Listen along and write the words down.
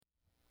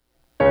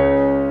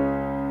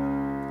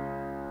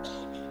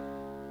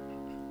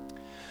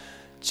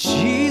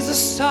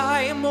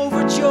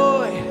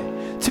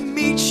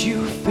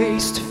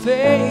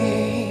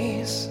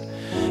face.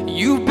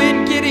 You've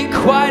been getting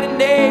quite a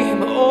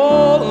name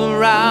all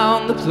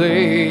around the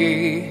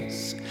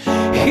place,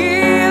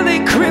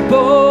 healing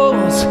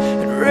cripples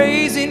and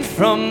raising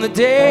from the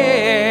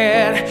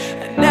dead.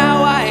 And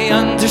now I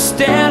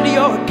understand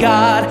you're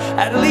God,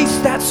 at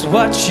least that's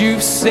what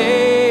you've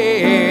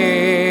said.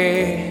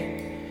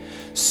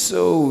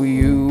 So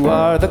you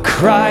are the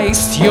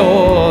Christ,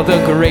 you're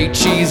the great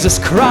Jesus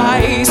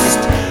Christ.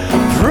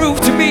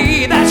 Prove to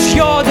me that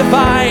you're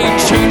divine.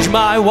 Change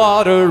my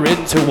water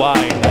into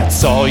wine.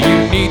 That's all you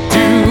need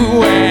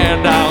to,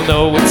 and I'll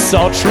know it's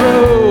all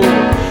true.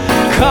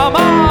 Come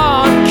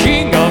on,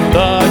 King of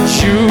the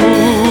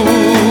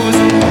Jews.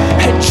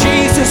 And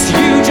Jesus,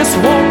 you just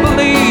won't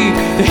believe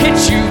the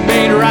hits you've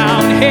made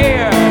around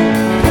here.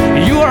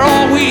 You are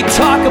all we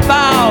talk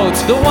about,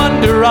 the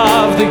wonder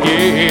of the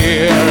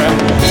year.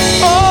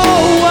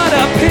 Oh, what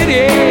a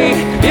pity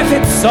if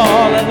it's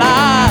all a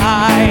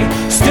lie.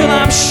 Still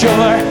I'm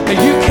sure that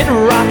you can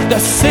rock the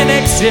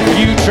cynics if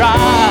you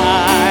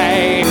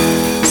try.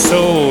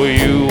 So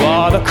you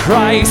are the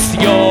Christ,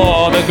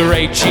 you're the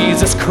great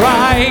Jesus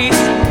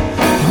Christ.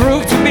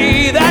 Prove to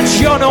me that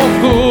you're no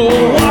fool.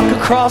 Walk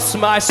across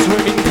my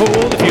swimming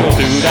pool. If you'll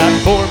do that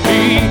for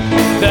me,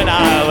 then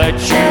I'll let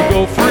you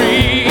go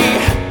free.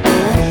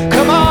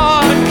 Come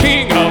on,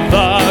 King of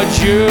the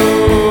Jews.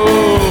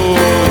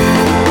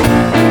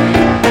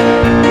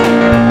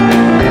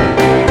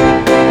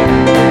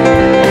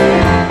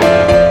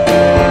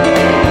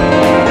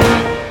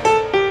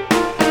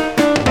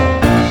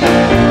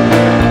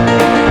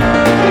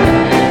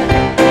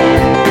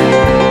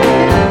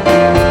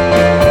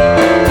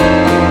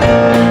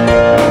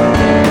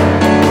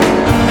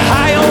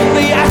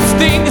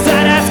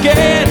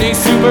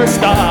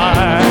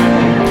 Superstar,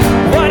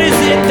 what is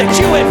it that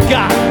you have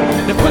got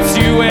that puts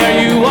you where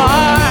you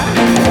are?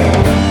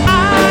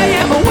 I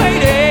am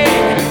waiting,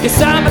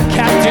 yes, I'm a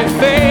captive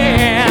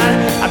fan.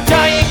 I'm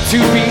dying to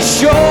be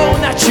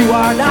shown that you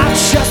are not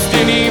just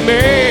any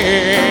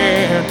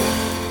man.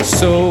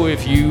 So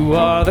if you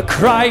are the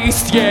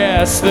Christ,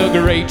 yes, the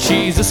great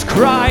Jesus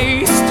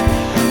Christ,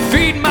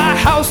 feed my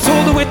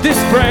household with this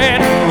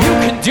bread.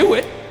 You can do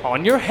it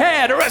on your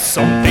head, or has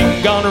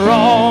something gone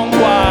wrong?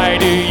 Why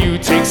do you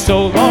take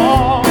so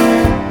long?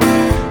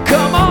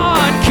 Come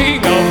on,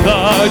 King of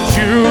the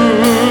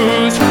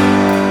Jews.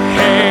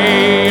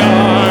 Hey,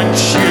 aren't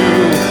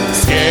you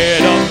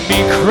scared of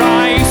me,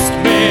 Christ,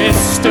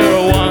 Mr.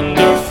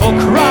 Wonderful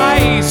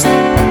Christ?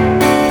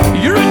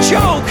 You're a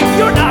joke,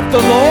 you're not the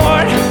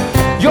Lord.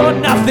 You're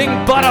nothing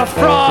but a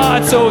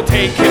fraud, so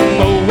take him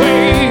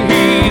away.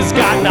 He's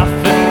got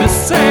nothing to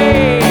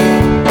say.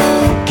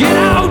 Get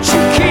out,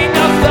 you king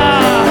of the...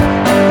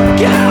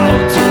 Get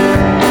out!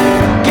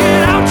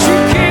 Get out, you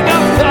king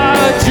of the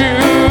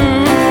Jews!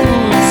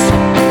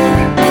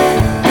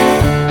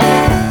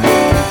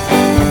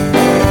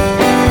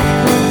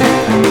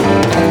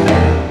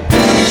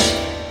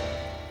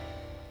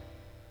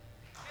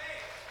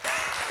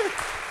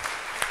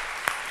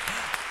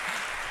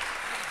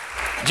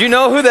 Do you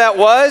know who that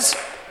was?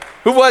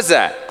 Who was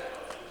that?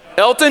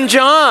 Elton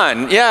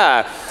John,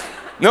 yeah.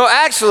 No,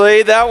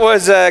 actually, that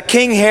was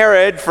King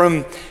Herod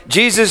from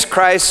Jesus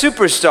Christ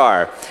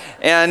Superstar.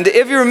 And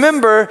if you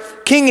remember,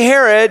 King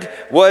Herod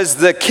was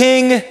the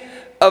king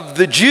of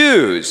the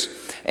Jews.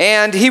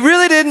 And he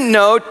really didn't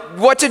know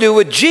what to do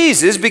with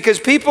Jesus because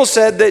people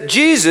said that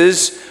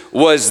Jesus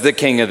was the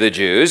king of the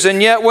Jews. And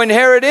yet when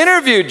Herod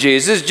interviewed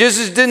Jesus,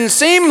 Jesus didn't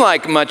seem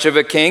like much of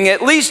a king,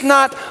 at least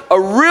not a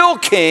real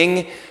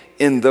king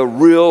in the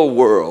real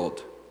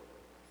world.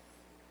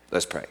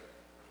 Let's pray.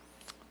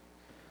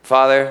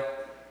 Father,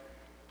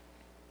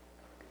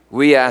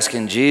 we ask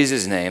in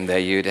Jesus' name that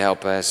you'd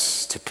help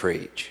us to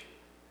preach.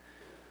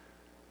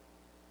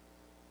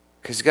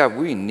 Because God,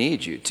 we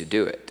need you to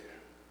do it.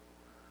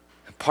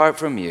 Apart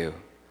from you,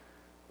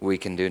 we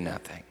can do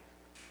nothing.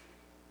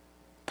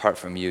 Apart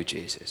from you,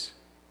 Jesus.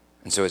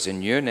 And so it's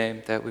in your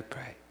name that we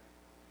pray.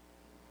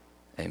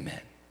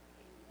 Amen.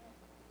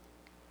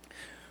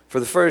 For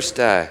the first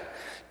 10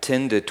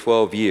 to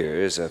 12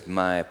 years of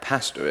my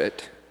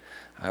pastorate,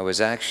 I was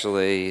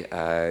actually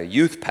a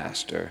youth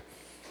pastor.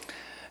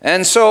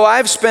 And so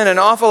I've spent an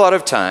awful lot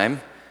of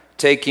time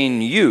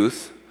taking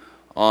youth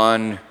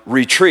on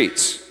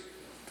retreats.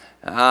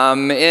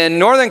 In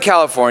Northern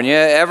California,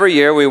 every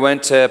year we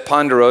went to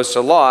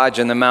Ponderosa Lodge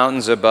in the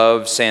mountains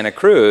above Santa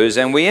Cruz,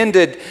 and we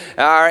ended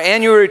our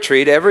annual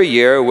retreat every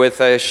year with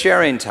a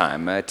sharing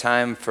time, a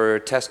time for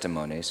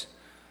testimonies.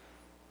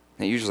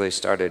 It usually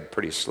started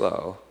pretty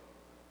slow,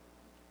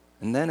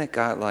 and then it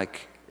got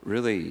like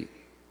really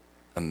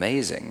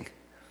amazing.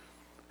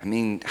 I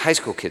mean, high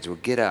school kids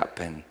would get up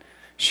and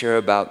share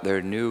about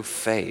their new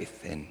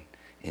faith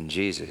in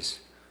Jesus.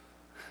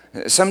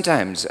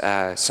 Sometimes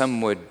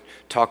some would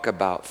talk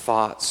about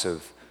thoughts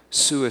of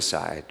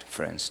suicide,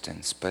 for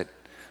instance, but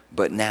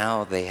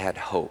now they had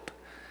hope.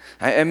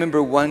 I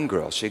remember one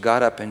girl, she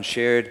got up and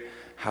shared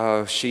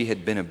how she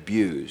had been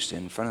abused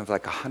in front of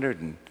like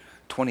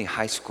 120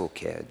 high school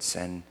kids,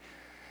 and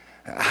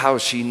how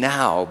she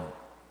now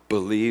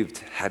believed,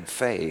 had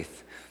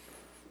faith,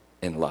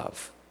 in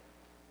love.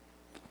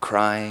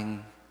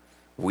 Crying,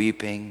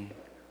 weeping,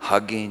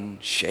 hugging,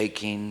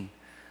 shaking,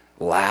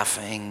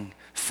 laughing,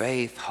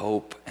 faith,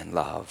 hope, and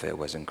love. It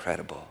was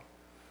incredible.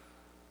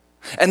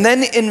 And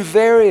then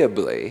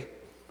invariably,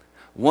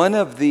 one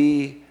of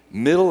the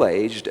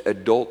middle-aged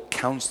adult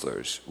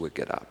counselors would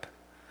get up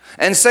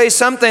and say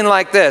something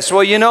like this: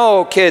 well, you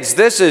know, kids,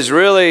 this is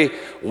really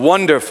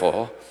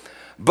wonderful,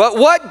 but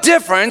what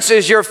difference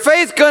is your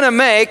faith going to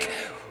make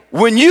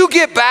when you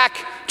get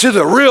back to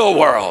the real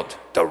world?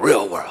 The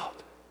real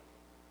world.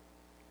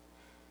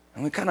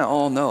 And we kind of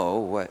all know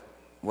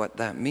what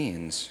that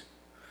means.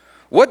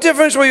 What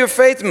difference will your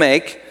faith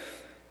make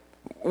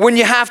when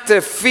you have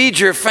to feed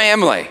your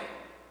family?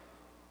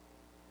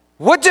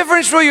 What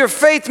difference will your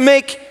faith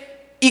make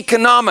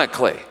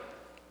economically?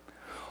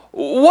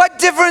 What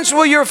difference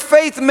will your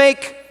faith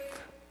make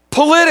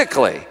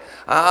politically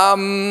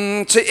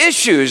to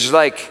issues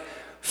like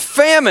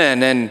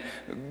famine and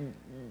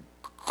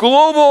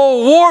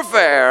global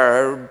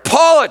warfare,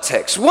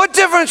 politics? What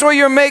difference will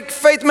your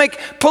faith make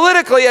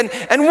politically?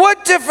 And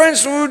what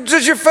difference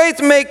does your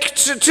faith make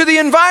to the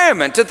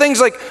environment, to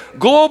things like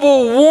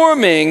global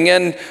warming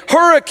and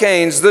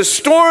hurricanes, the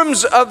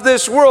storms of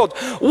this world?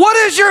 What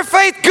is your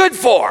faith good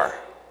for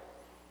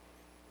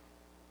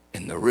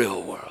in the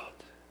real world?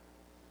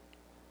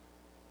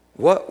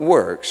 What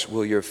works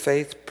will your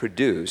faith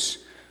produce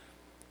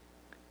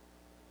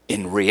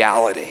in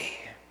reality?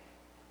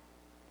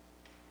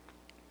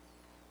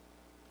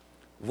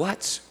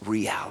 What's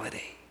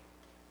reality?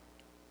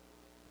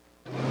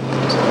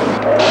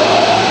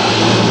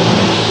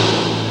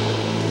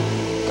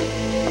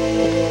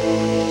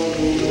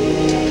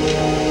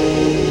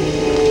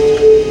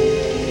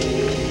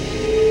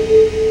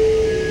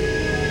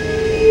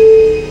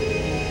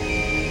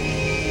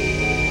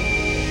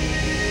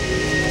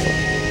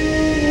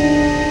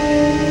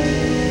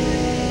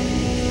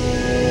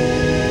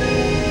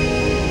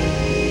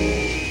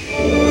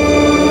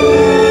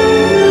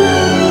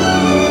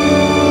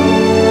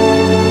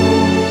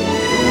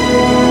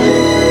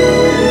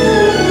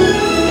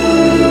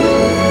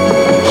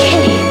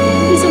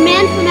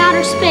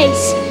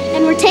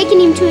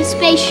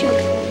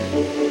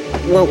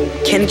 Well,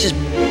 can it just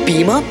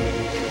beam up?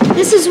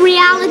 This is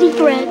reality,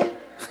 Greg.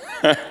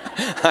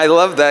 I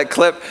love that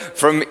clip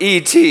from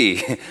E.T.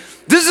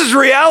 This is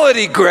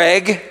reality,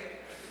 Greg.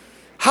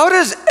 How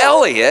does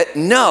Elliot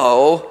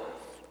know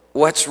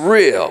what's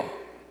real?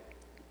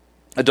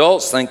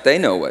 Adults think they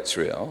know what's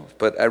real,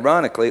 but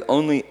ironically,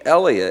 only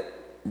Elliot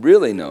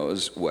really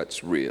knows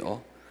what's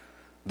real.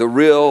 The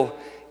real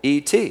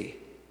E.T.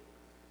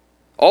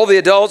 All the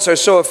adults are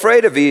so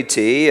afraid of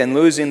E.T. and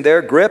losing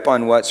their grip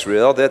on what's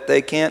real that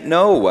they can't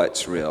know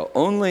what's real.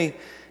 Only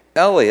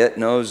Elliot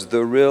knows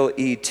the real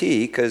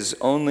E.T. because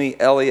only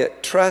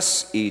Elliot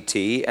trusts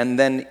E.T. and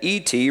then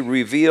E.T.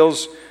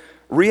 reveals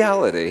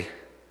reality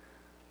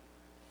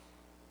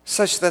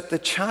such that the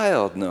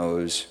child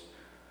knows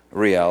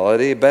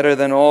reality better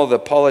than all the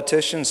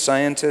politicians,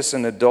 scientists,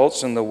 and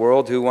adults in the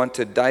world who want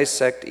to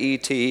dissect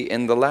E.T.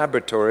 in the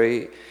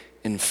laboratory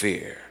in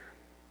fear.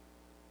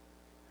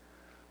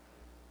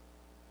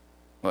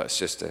 Well, it's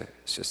just a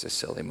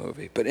silly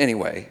movie. But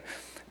anyway,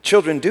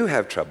 children do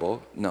have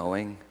trouble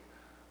knowing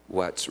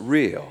what's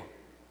real.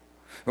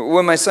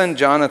 When my son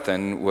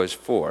Jonathan was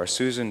 4,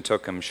 Susan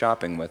took him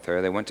shopping with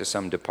her. They went to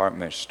some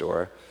department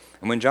store.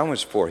 And when John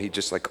was 4, he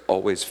just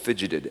always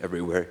fidgeted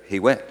everywhere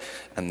he went.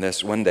 And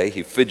this one day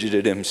he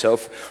fidgeted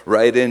himself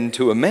right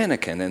into a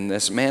mannequin. And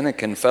this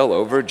mannequin fell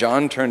over.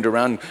 John turned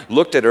around,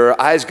 looked at her.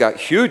 Eyes got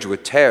huge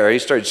with terror. He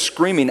started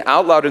screaming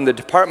out loud in the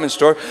department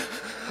store,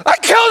 "I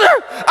killed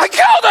her! I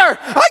killed her!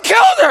 I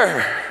killed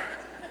her!"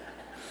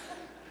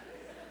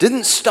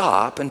 Didn't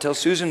stop until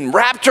Susan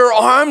wrapped her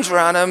arms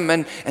around him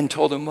and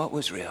told him what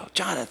was real.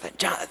 Jonathan,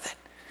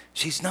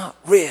 she's not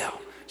real.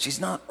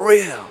 She's not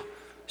real.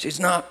 She's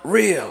not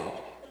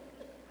real.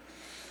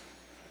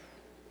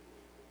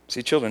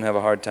 See, children have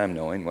a hard time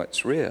knowing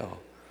what's real.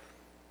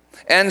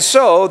 And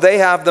so they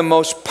have the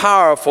most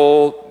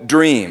powerful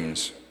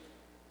dreams.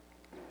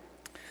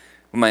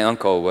 When my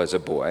uncle was a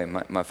boy,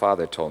 my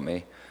father told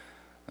me,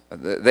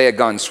 they had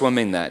gone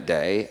swimming that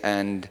day,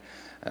 and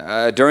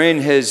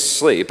during his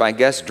sleep, I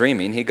guess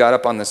dreaming, he got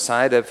up on the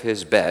side of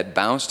his bed,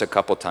 bounced a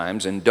couple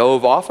times, and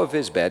dove off of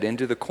his bed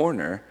into the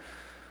corner,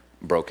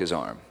 broke his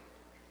arm.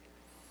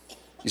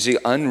 You see,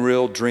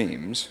 unreal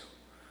dreams,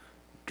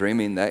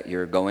 dreaming that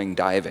you're going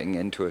diving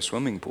into a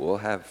swimming pool,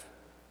 have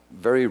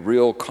very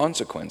real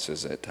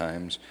consequences at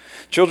times.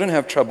 Children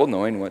have trouble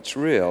knowing what's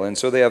real, and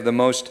so they have the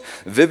most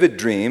vivid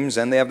dreams,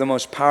 and they have the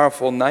most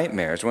powerful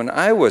nightmares. When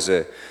I was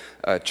a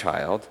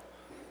child,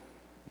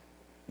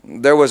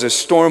 there was a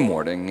storm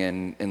warning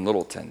in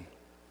Littleton.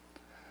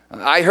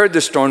 I heard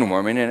the storm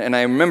warning, and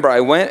I remember I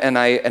went and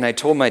I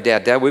told my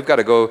dad, Dad, we've got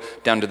to go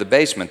down to the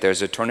basement.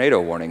 There's a tornado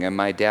warning. And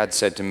my dad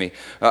said to me,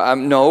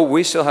 no,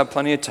 we still have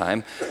plenty of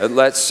time.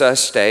 Let's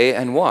stay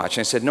and watch.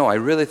 And I said, no, I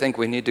really think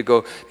we need to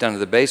go down to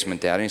the basement,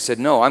 Dad. And he said,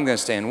 no, I'm going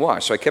to stay and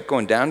watch. So I kept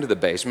going down to the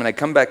basement. I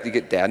come back to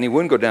get Dad, and he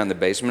wouldn't go down to the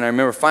basement. I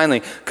remember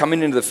finally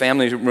coming into the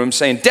family room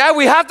saying, Dad,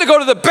 we have to go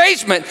to the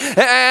basement.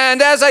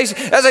 And as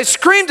I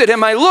screamed at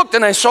him, I looked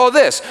and I saw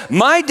this.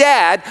 My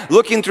dad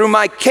looking through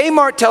my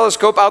Kmart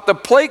telescope out the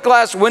plate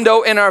glass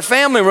window in our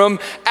family room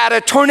at a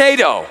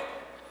tornado.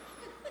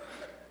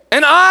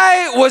 And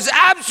I was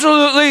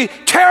absolutely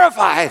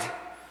terrified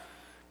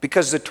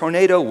because the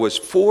tornado was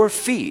 4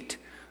 feet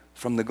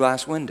from the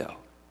glass window.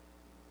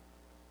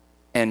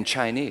 And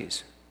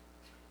Chinese.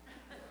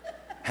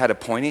 Had a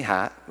pointy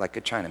hat like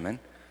a Chinaman,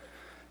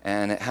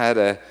 and it had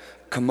a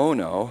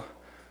kimono,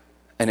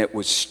 and it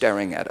was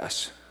staring at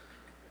us.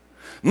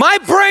 My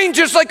brain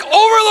just like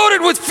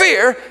overloaded with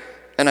fear.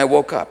 And I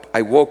woke up.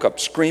 I woke up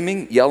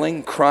screaming,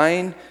 yelling,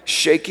 crying,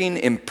 shaking,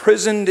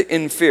 imprisoned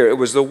in fear. It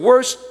was the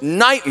worst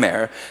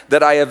nightmare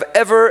that I have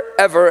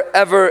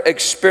ever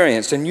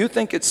experienced. And you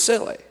think it's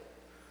silly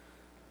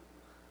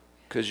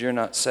because you're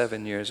not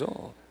 7 years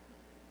old.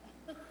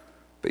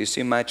 But you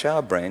see, my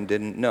child brain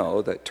didn't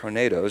know that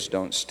tornadoes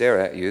don't stare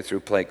at you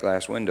through plate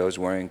glass windows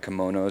wearing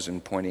kimonos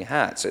and pointy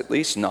hats, at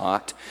least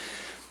not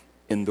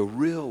in the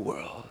real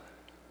world.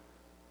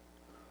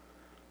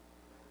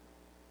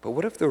 But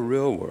what if the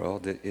real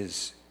world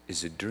is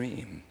a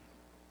dream?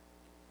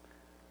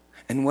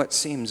 And what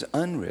seems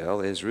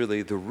unreal is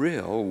really the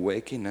real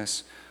waking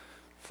us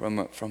from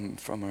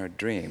our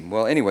dream.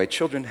 Well, anyway,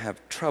 children have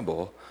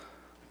trouble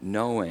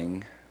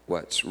knowing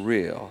what's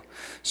real.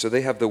 So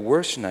they have the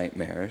worst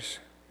nightmares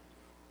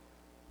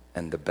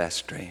and the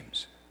best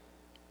dreams.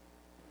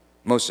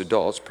 Most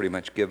adults pretty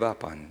much give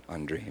up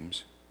on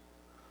dreams.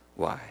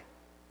 Why?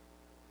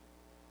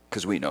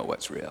 Because we know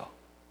what's real.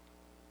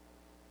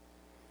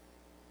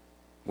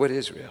 What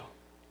is real?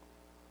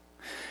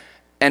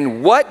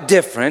 And what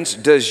difference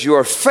does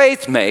your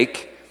faith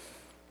make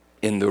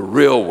in the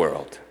real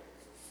world?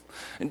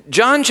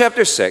 John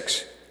chapter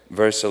 6,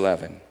 verse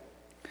 11.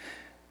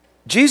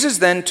 Jesus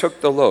then took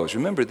the loaves.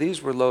 Remember,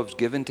 these were loaves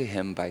given to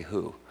him by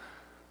who?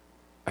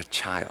 A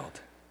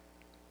child.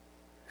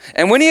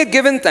 And when he had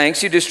given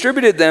thanks, he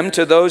distributed them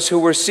to those who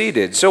were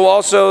seated. So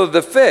also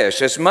the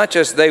fish, as much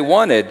as they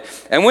wanted.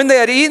 And when they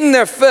had eaten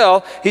their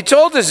fill, he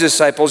told his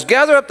disciples,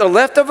 gather up the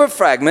leftover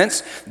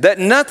fragments, that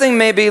nothing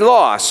may be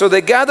lost. So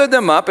they gathered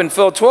them up and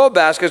filled 12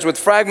 baskets with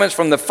fragments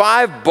from the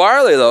 5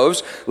 barley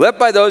loaves left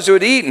by those who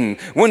had eaten.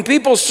 When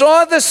people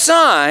saw the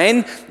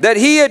sign that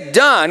he had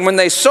done, when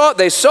they saw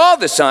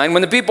the sign,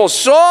 when the people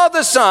saw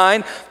the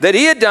sign that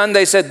he had done,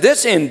 they said,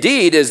 this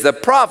indeed is the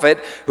prophet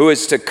who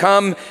is to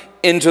come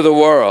into the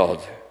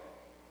world.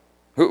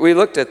 We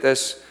looked at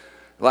this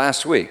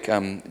last week.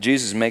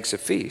 Jesus makes a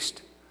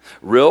feast.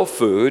 Real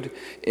food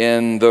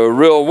in the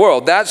real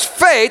world. That's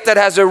faith that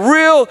has a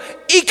real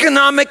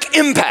economic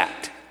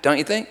impact, don't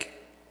you think?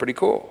 Pretty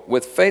cool.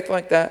 With faith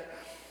like that,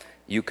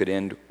 you could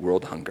end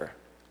world hunger.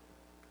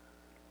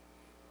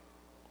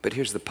 But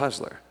here's the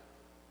puzzler.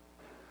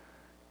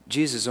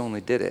 Jesus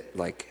only did it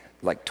like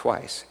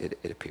twice, it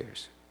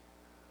appears.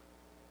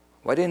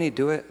 Why didn't he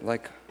do it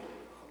like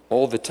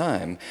all the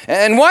time?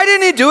 And why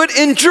didn't he do it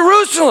in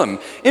Jerusalem,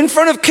 in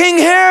front of King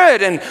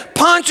Herod and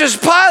Pontius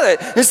Pilate?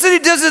 Instead, he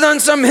does it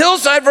on some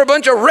hillside for a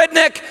bunch of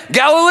redneck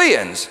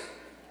Galileans.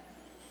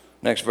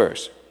 Next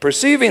verse.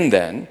 Perceiving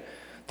then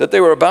that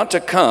they were about to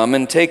come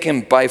and take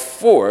him by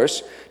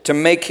force to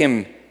make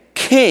him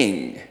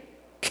king,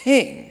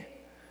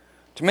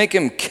 to make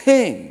him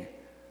king,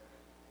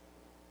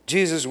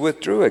 Jesus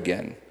withdrew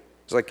again.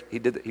 It's like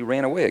he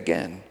ran away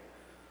again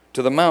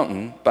to the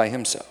mountain by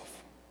himself.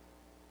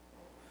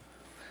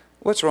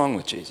 What's wrong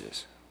with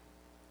Jesus?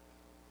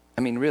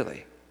 I mean,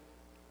 really.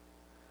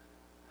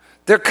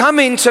 They're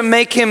coming to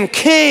make him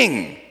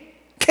king.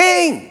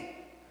 King.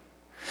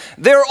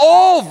 They're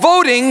all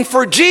voting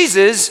for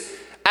Jesus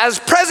as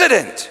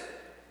president.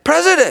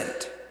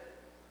 President.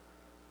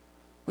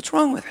 What's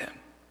wrong with him?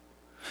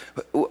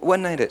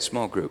 One night at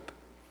small group,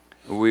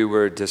 we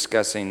were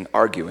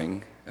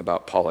arguing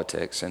about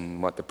politics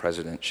and what the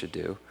president should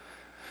do.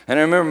 And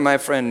I remember my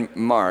friend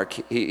Mark,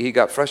 he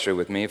got frustrated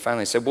with me. He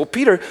finally said, well,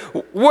 Peter,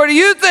 what do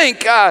you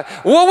think?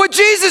 What would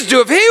Jesus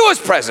do if he was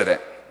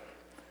president?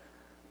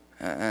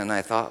 And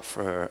I thought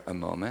for a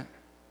moment.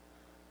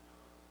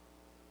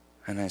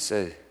 And I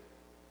said,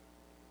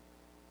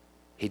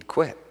 he'd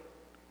quit.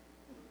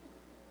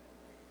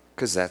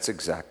 Because that's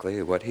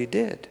exactly what he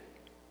did.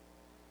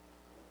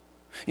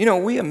 You know,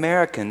 we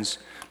Americans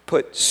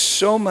put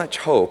so much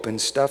hope in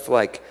stuff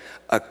like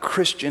a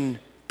Christian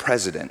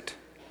president.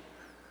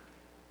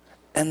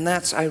 And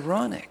that's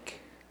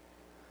ironic,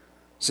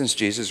 since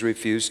Jesus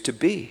refused to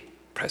be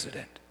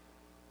president.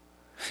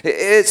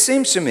 It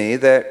seems to me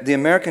that the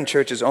American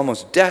church is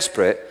almost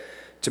desperate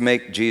to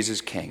make Jesus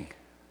king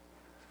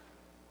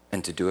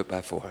and to do it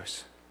by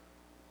force.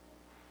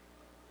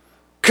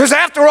 Because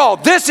after all,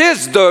 this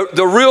is the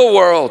real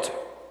world.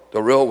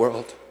 The real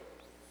world.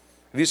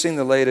 Have you seen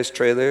the latest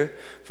trailer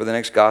for the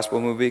next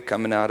gospel movie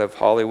coming out of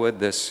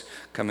Hollywood this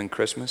coming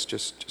Christmas?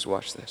 Just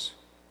watch this.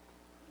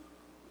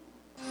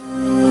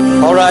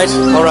 All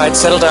right,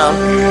 settle down.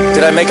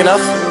 Did I make enough?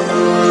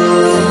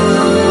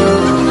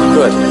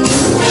 Good.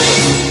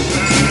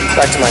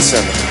 Back to my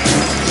sermon.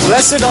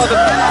 Blessed are the...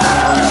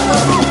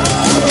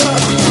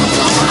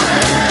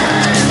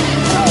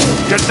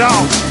 Get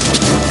down!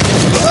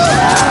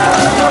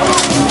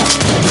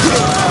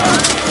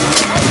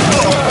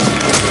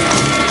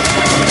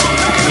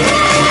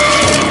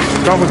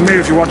 Come with me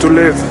if you want to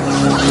live.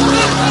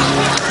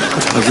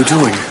 What are you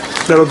doing?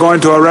 They were going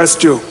to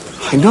arrest you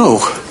I know.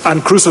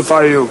 and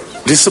crucify you.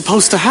 It is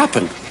supposed to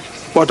happen.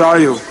 What are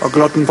you, a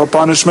glutton for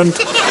punishment?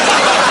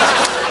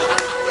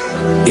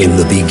 In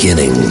the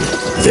beginning,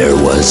 there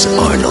was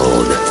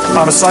Arnold.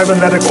 I'm a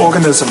cybernetic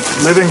organism,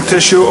 living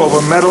tissue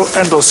over metal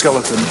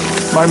endoskeleton.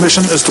 My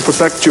mission is to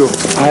protect you.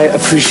 I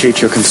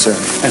appreciate your concern,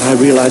 and I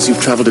realize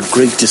you've traveled a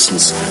great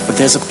distance. But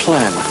there's a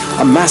plan,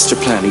 a master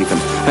plan even,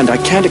 and I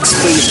can't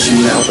explain it to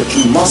you now, but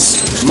you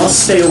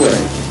must stay away.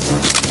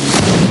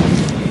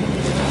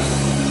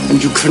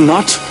 And you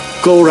cannot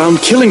go around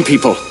killing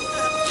people.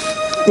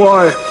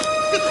 Why?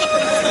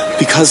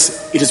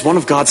 Because it is one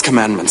of God's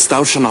commandments,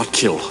 thou shalt not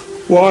kill.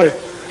 Why?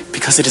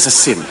 Because it is a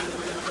sin.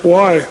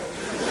 Why?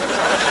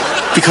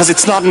 Because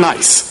it's not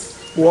nice.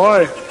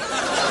 Why?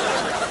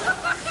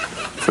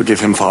 Forgive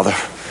him, Father.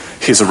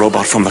 He's a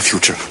robot from the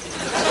future.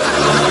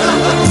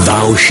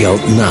 Thou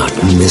shalt not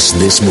miss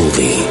this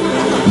movie.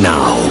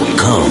 Now,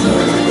 come,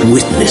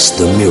 witness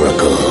the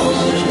miracle.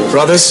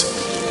 Brothers,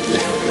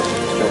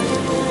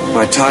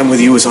 my time with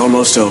you is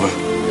almost over.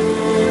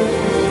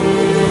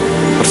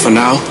 But for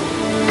now,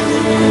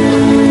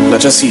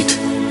 let us eat.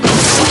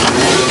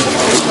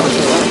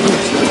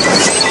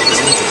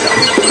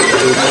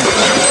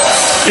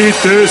 Eat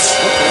this.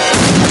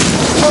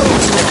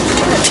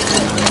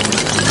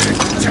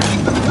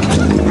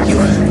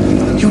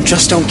 You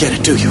just don't get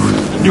it, do you?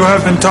 You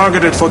have been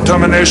targeted for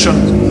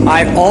termination.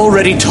 I've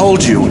already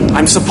told you,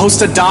 I'm supposed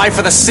to die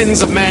for the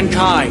sins of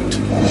mankind.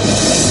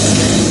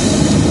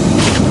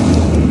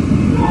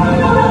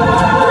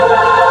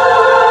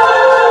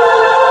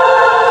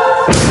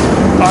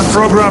 I'm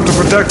programmed to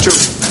protect you.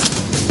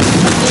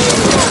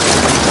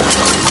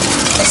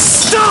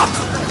 Stop!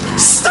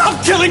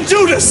 Stop killing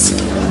Judas!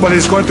 But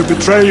he's going to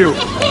betray you.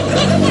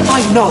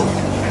 I know.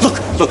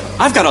 Look,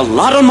 I've got a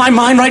lot on my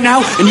mind right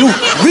now, and you're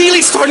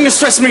really starting to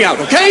stress me out,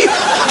 okay?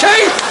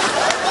 Okay?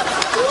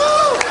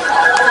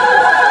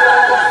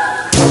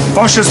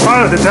 Bosch is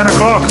fired at 10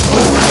 o'clock.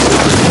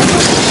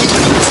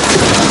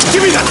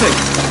 Give me that thing!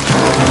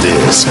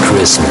 This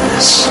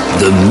Christmas,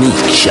 the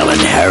meek shall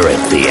inherit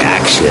the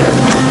action.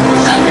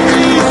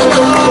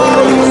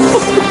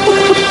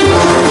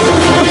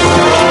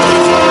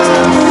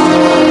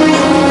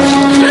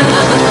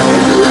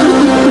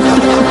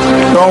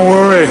 Don't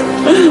worry.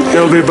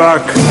 He'll be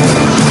back.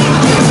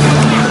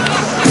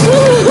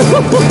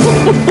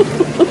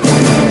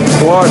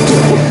 What?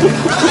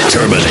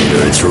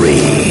 Terminator 3.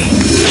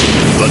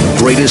 The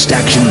greatest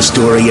action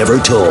story ever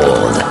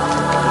told.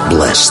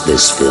 Bless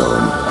this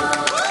film.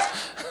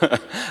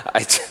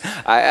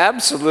 I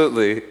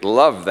absolutely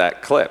love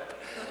that clip.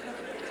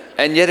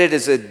 And yet it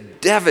is a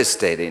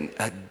devastating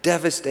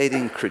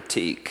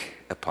critique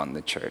upon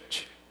the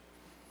church.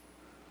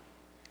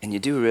 And you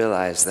do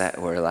realize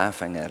that we're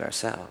laughing at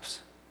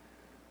ourselves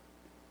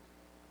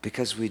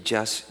because we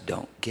just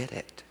don't get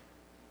it.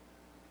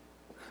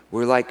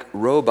 We're like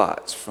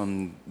robots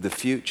from the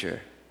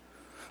future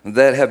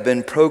that have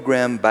been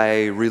programmed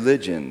by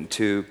religion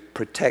to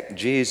protect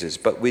Jesus,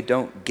 but we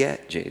don't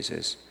get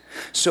Jesus.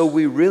 So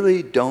we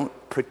really don't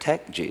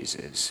protect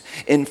Jesus.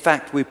 In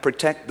fact, we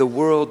protect the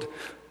world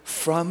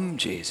from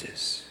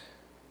Jesus,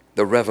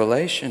 the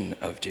revelation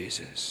of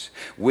Jesus,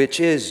 which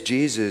is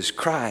Jesus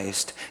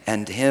Christ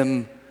and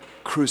Him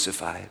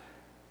crucified,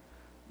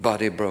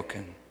 body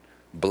broken,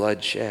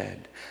 blood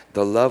shed,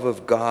 the love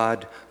of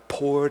God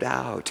poured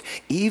out,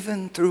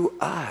 even through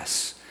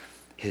us,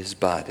 His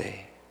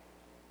body.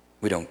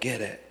 We don't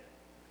get it.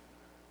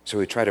 So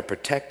we try to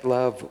protect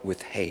love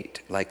with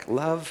hate, like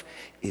love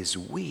is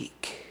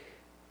weak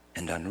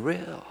and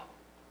unreal,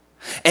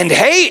 and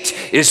hate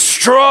is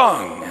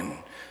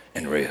strong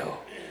and real.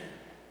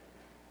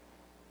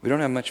 We don't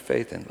have much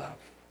faith in love,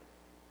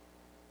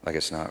 like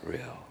it's not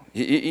real.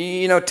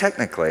 You know,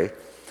 technically,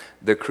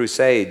 the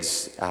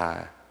Crusades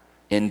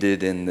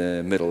ended in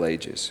the Middle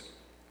Ages.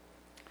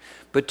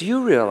 But do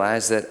you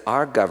realize that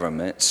our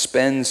government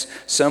spends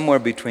somewhere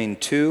between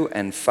 $2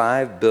 and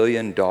 $5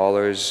 billion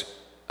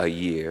a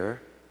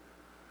year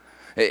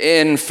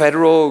in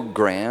federal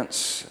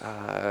grants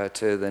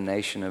to the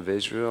nation of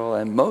Israel,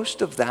 and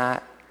most of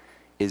that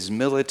is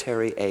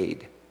military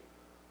aid.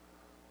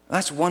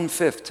 That's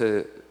 1/5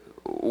 to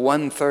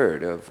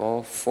 1/3 of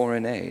all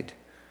foreign aid.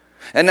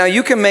 And now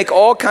you can make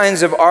all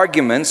kinds of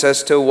arguments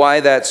as to why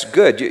that's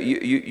good.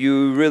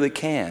 You really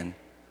can.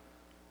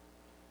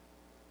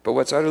 But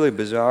what's utterly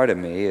bizarre to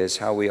me is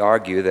how we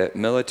argue that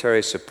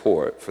military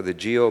support for the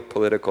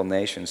geopolitical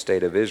nation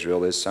state of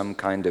Israel is some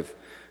kind of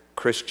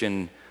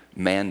Christian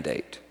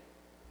mandate.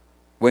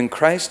 When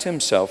Christ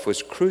himself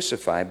was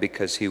crucified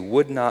because he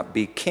would not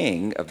be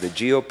king of the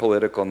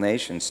geopolitical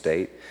nation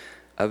state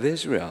of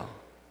Israel.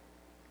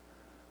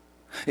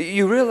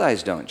 You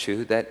realize, don't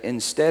you, that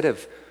instead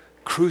of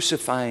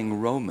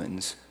crucifying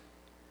Romans,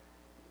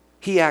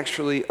 he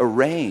actually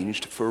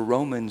arranged for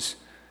Romans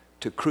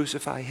to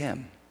crucify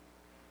him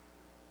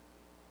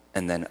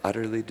and then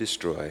utterly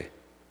destroy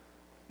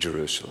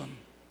Jerusalem.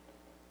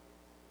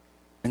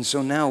 And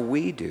so now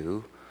we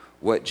do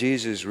what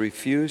Jesus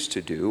refused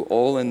to do,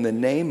 all in the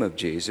name of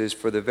Jesus,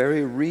 for the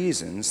very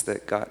reasons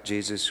that got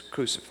Jesus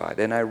crucified.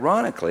 And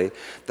ironically,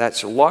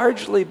 that's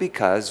largely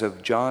because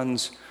of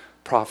John's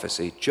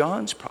prophecy,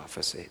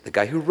 the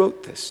guy who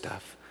wrote this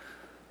stuff,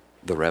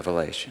 the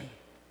Revelation.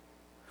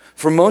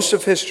 For most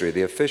of history,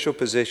 the official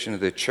position of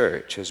the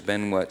church has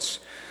been what's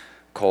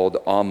called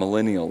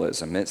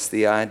amillennialism. It's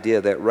the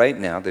idea that right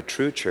now the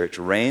true church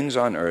reigns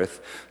on earth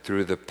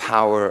through the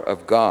power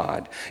of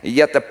God.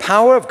 Yet the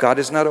power of God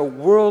is not a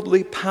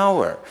worldly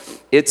power.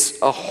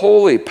 It's a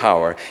holy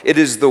power. It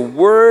is the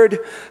word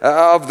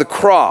of the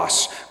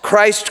cross,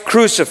 Christ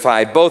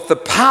crucified, both the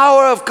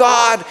power of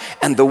God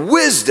and the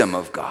wisdom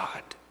of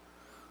God,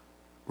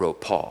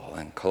 wrote Paul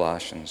in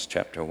Colossians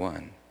chapter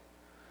 1.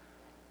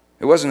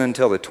 It wasn't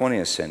until the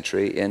 20th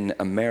century in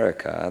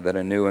America that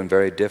a new and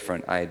very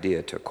different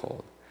idea took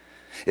hold.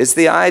 It's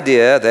the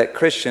idea that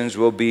Christians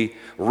will be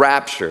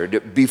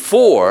raptured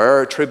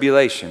before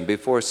tribulation,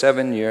 before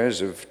 7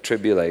 years of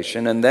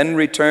tribulation, and then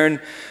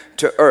return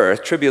to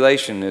earth.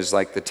 Tribulation is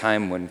like the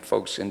time when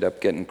folks end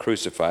up getting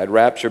crucified.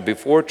 Rapture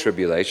before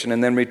tribulation,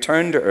 and then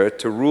return to earth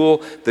to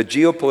rule the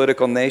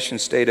geopolitical nation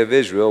state of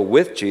Israel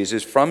with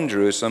Jesus from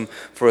Jerusalem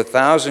for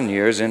 1,000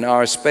 years in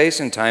our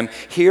space and time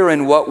here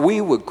in what we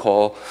would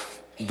call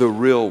the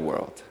real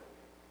world.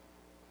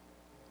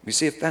 You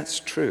see, if that's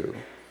true,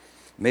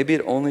 maybe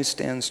it only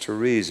stands to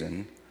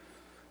reason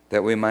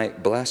that we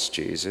might bless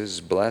Jesus,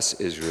 bless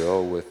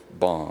Israel with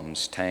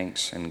bombs,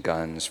 tanks, and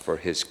guns, for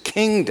his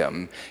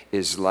kingdom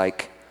is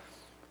like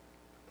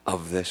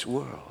of this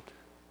world.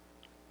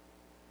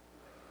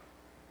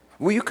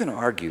 Well, you can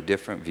argue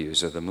different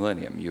views of the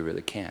millennium. You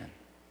really can.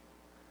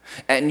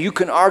 And you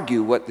can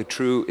argue what the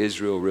true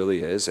Israel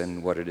really is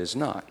and what it is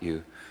not.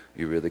 You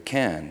really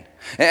can.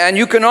 And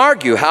you can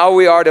argue how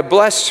we are to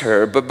bless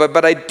her,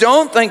 but I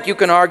don't think you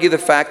can argue the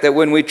fact that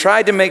when we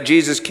tried to make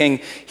Jesus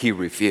king, he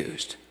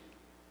refused.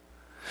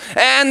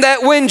 And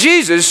that when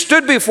Jesus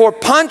stood before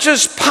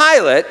Pontius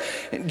Pilate,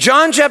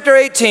 John chapter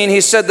 18,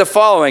 he said the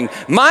following,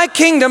 "My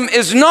kingdom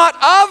is not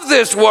of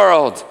this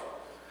world.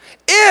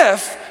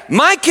 If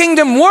my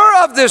kingdom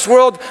were of this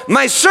world,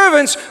 my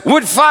servants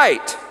would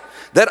fight,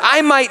 that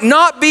I might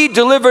not be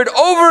delivered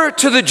over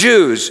to the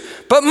Jews.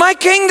 But my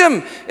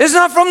kingdom is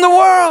not from the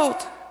world."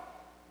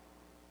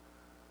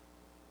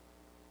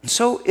 And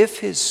so if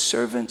his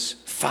servants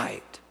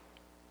fight,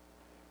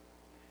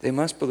 they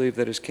must believe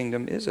that his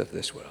kingdom is of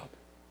this world,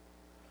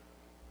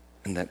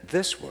 and that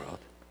this world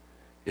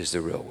is the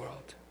real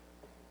world.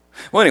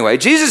 Well, anyway,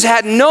 Jesus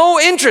had no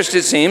interest,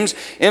 it seems,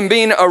 in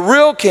being a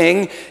real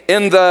king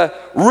in the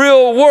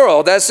real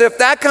world, as if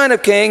that kind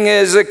of king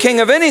is a king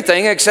of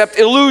anything except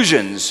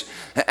illusions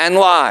and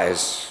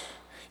lies.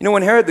 You know,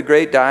 when Herod the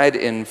Great died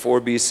in 4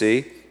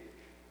 BC,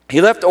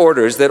 he left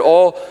orders that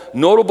all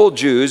notable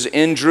Jews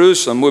in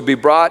Jerusalem would be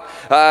brought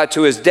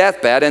to his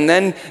deathbed and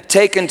then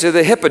taken to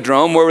the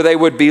hippodrome, where they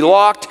would be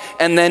locked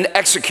and then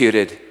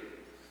executed,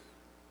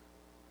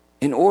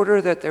 in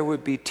order that there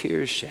would be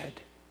tears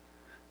shed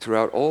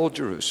throughout all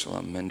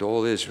Jerusalem and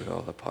all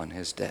Israel upon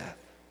his death.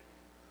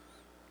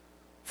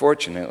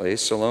 Fortunately,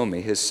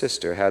 Salome, his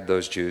sister, had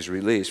those Jews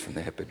released from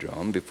the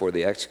hippodrome before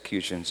the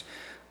executions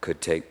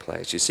could take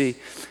place. You see,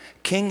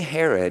 King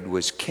Herod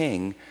was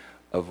king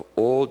of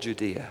all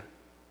Judea,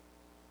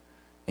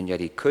 and yet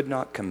he could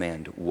not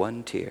command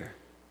one tear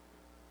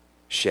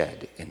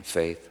shed in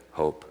faith,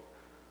 hope,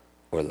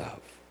 or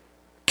love.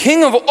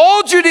 King of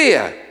all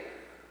Judea,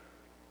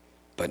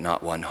 but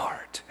not one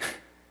heart.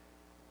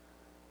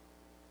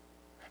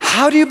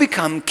 How do you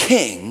become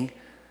king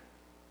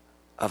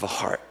of a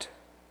heart?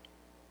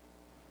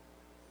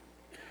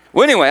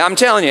 Well, anyway, I'm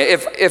telling you,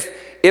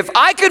 if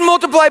I could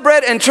multiply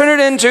bread and turn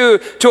it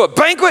into a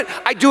banquet,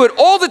 I do it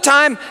all the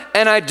time,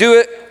 and I do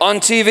it on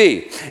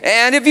TV.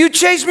 And if you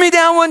chase me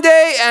down one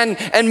day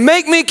and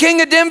make me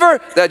king of Denver,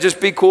 that'd just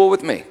be cool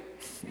with me.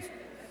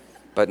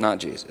 But not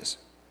Jesus.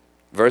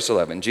 Verse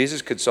 11,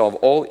 Jesus could solve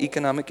all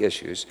economic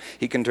issues.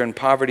 He can turn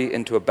poverty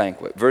into a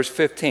banquet. Verse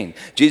 15,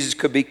 Jesus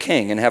could be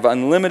king and have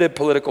unlimited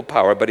political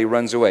power, but he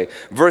runs away.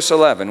 Verse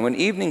 11, when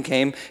evening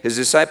came, his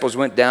disciples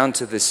went down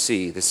to the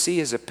sea. The sea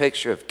is a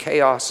picture of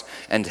chaos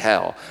and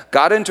hell.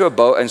 Got into a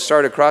boat and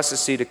started across the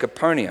sea to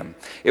Capernaum.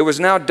 It was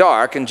now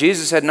dark, and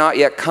Jesus had not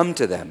yet come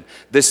to them.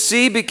 The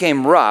sea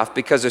became rough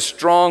because a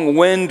strong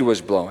wind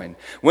was blowing.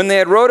 When they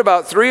had rowed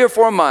about 3 or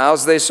 4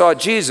 miles, they saw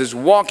Jesus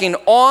walking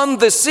on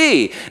the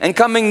sea and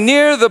coming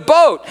near the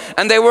boat,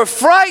 and they were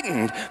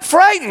frightened,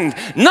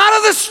 not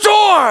of the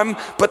storm,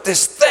 but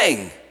this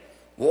thing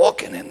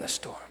walking in the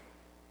storm.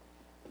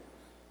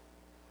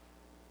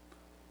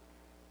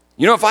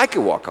 You know, if I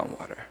could walk on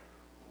water,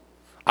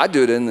 I'd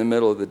do it in the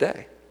middle of the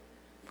day.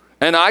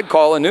 And I'd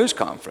call a news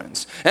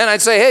conference. And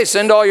I'd say, hey,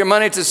 send all your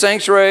money to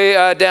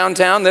Sanctuary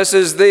downtown. This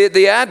is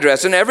the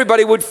address. And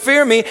everybody would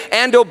fear me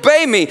and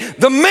obey me.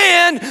 The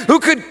man who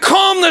could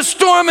calm the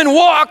storm and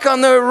walk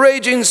on the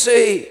raging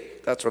sea.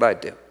 That's what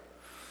I'd do.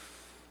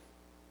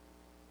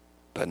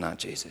 But not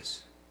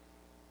Jesus.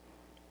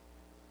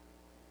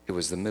 It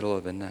was the middle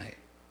of the night.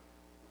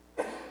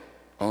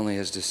 Only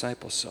his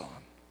disciples saw him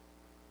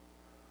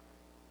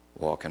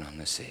walking on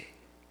the sea.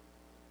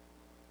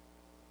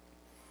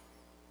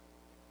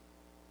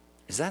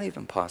 Is that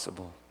even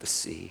possible? The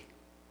sea?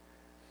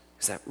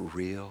 Is that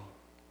real?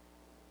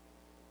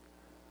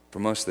 For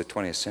most of the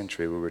 20th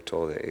century, we were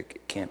told that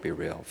it can't be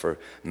real. For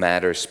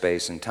matter,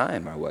 space, and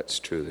time are what's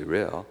truly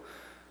real.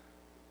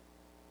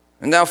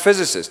 And now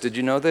physicists, did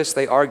you know this?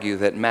 They argue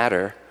that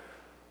matter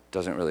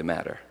doesn't really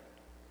matter.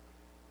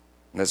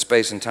 And that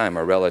space and time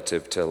are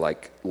relative to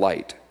like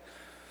light.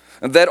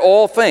 And that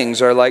all things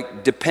are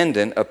like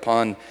dependent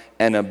upon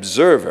an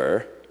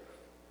observer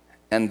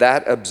and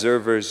that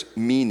observer's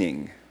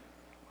meaning.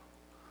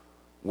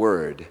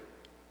 Word.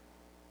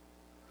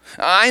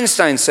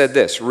 Einstein said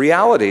this: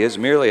 reality is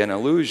merely an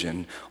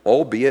illusion,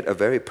 albeit a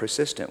very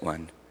persistent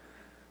one.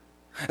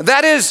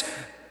 That is,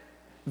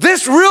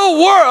 this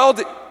real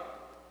world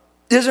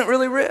isn't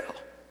really real.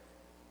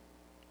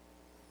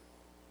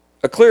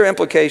 A clear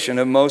implication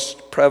of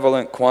most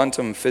prevalent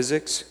quantum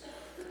physics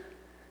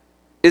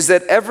is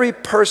that every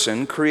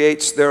person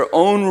creates their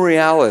own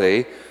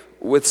reality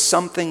with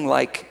something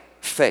like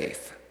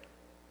faith.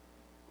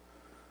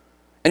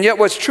 And yet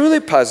what's truly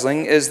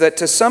puzzling is that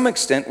to some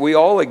extent we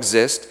all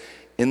exist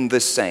in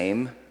the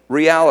same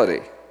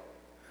reality,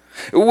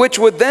 which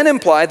would then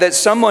imply that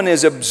someone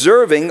is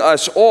observing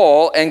us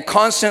all and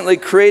constantly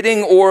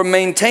creating or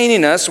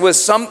maintaining us with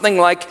something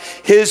like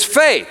his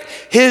faith,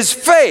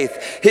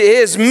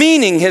 his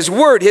meaning, his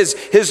word,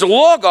 his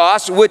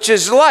logos, which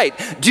is light.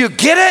 Do you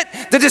get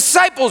it? The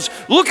disciples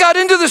look out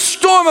into the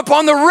storm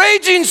upon the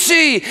raging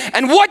sea,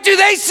 and what do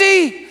they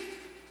see?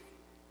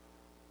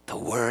 The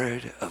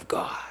Word of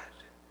God.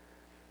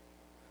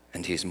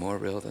 And he's more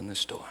real than the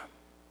storm.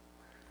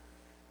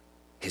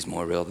 He's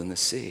more real than the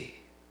sea.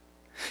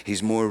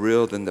 He's more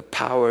real than the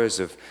powers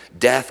of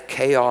death,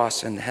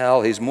 chaos, and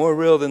hell. He's more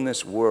real than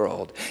this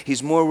world.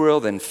 He's more real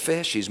than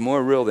fish. He's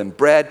more real than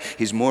bread.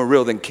 He's more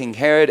real than King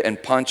Herod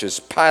and Pontius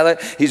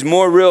Pilate. He's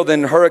more real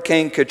than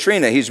Hurricane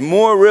Katrina. He's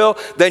more real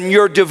than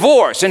your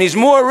divorce. And he's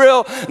more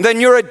real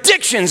than your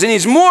addictions. And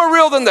he's more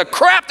real than the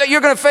crap that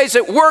you're going to face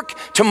at work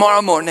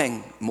tomorrow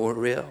morning. More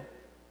real.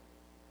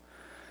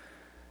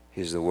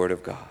 He's the Word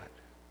of God,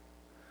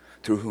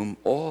 through whom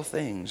all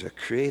things are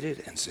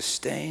created and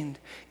sustained,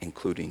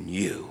 including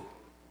you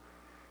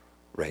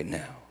right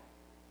now.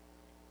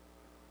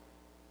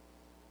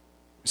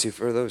 See,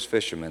 for those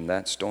fishermen,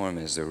 that storm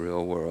is the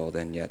real world,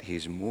 and yet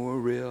he's more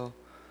real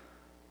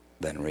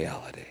than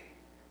reality.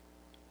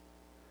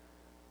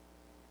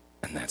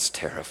 And that's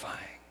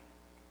terrifying,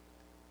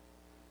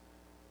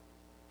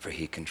 for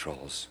he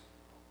controls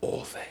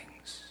all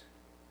things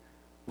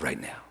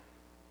right now.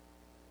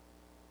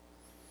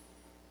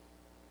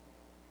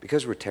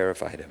 Because we're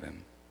terrified of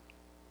him,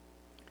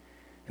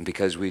 and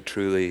because we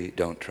truly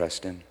don't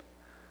trust him,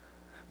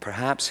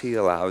 perhaps he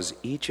allows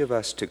each of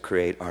us to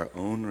create our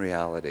own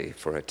reality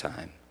for a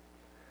time.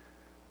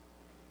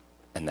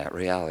 And that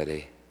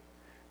reality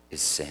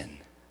is sin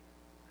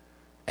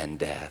and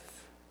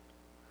death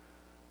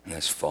in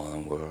this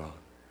fallen world.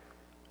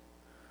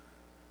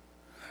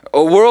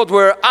 A world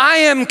where I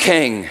am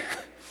king,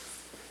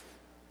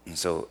 and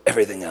so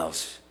everything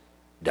else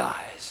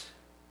dies.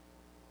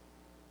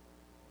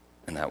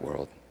 And that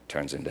world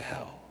turns into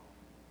hell.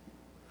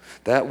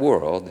 That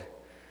world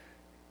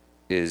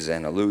is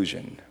an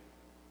illusion.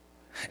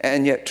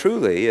 And yet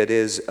truly it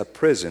is a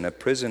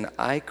prison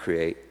I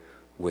create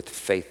with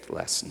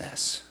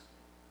faithlessness.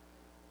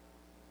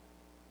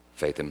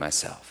 Faith in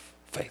myself,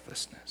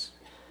 faithlessness.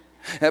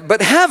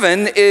 But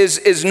heaven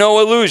is no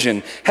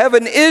illusion.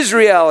 Heaven is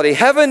reality.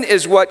 Heaven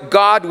is what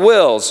God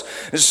wills.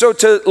 So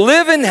to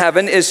live in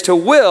heaven is to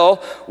will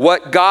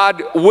what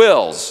God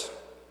wills.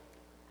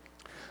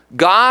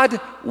 God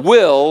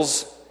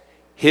wills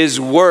his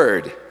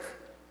word.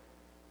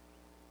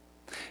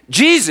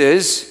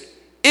 Jesus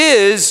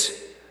is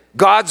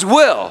God's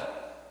will.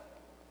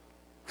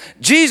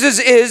 Jesus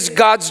is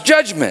God's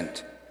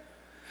judgment.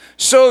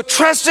 So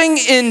trusting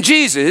in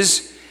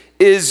Jesus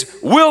is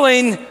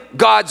willing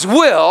God's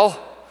will.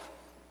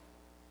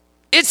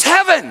 It's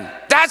heaven.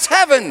 That's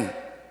heaven.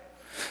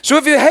 So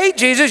if you hate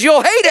Jesus,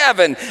 you'll hate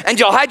heaven and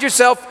you'll hide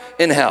yourself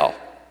in hell.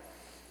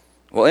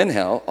 Well, in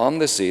hell, on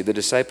the sea, the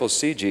disciples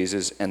see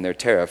Jesus and they're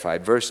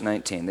terrified. Verse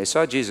 19, they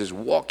saw Jesus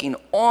walking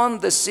on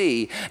the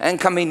sea and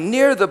coming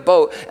near the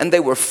boat, and they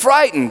were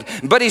frightened.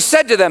 But he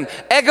said to them,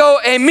 ego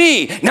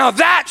eimi. Now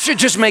that should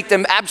just make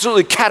them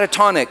absolutely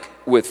catatonic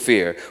with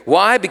fear.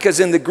 Why?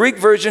 Because in the Greek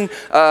version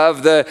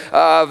of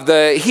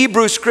the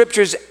Hebrew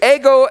scriptures,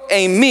 ego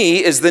eimi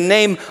is the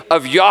name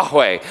of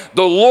Yahweh,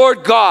 the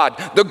Lord God,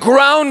 the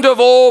ground of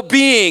all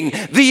being,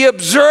 the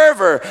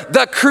observer,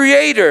 the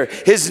creator.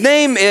 His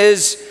name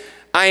is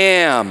I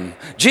am.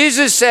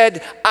 Jesus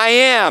said, I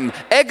am,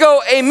 ego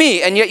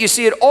eimi. And yet you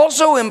see it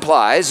also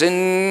implies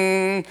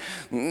in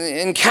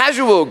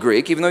casual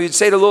Greek, even though you'd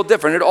say it a little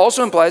different, it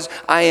also implies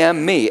I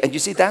am me. And you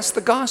see, that's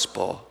the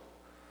gospel.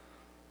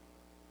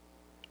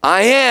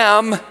 I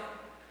am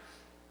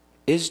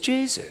is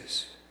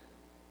Jesus.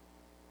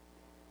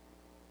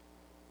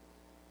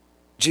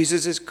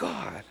 Jesus is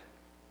God,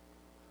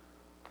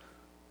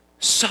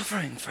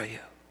 suffering for you,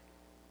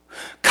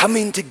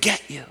 coming to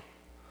get you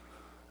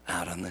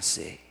out on the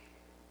sea.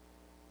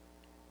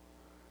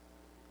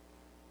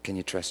 Can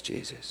you trust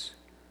Jesus?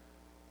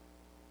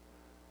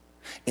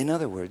 In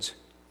other words,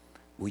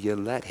 will you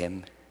let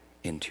him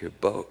into your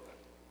boat?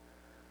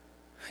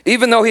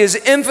 Even though he is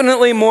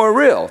infinitely more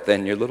real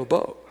than your little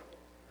boat.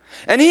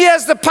 And he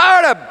has the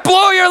power to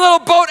blow your little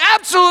boat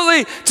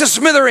absolutely to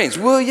smithereens.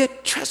 Will you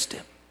trust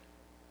him?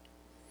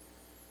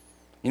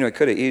 You know, he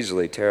could have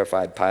easily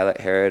terrified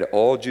Pilate, Herod,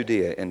 all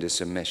Judea into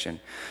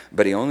submission,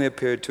 but he only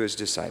appeared to his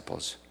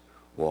disciples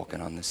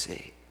walking on the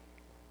sea.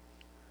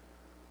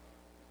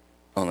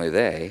 Only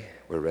they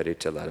were ready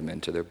to let him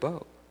into their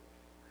boat.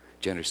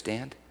 Do you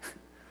understand?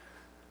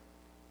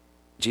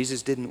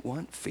 Jesus didn't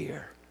want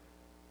fear.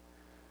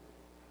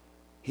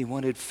 He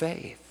wanted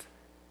faith.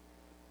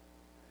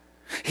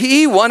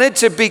 He wanted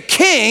to be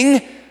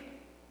king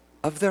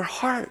of their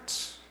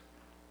hearts.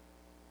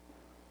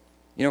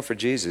 You know, for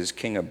Jesus,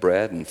 king of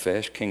bread and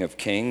fish, king of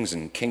kings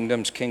and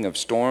kingdoms, king of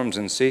storms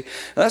and sea,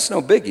 that's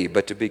no biggie,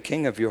 but to be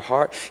king of your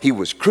heart, he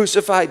was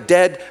crucified,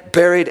 dead,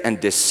 buried, and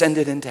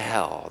descended into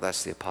hell.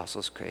 That's the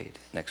Apostles' Creed.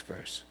 Next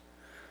verse.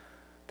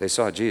 They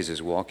saw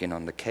Jesus walking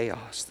on the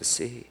chaos, the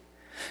sea,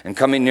 and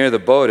coming near the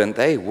boat, and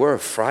they were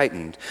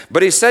frightened.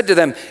 But he said to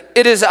them,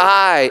 it is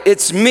I,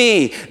 it's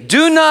me,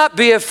 do not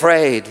be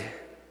afraid.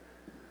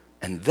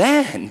 And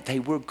then they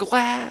were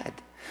glad.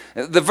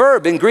 The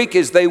verb in Greek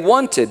is they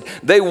wanted.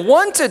 They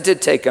wanted to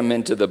take him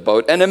into the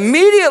boat, and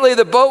immediately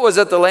the boat was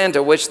at the land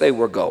to which they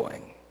were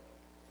going.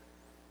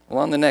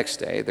 Well, on the next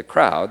day, the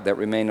crowd that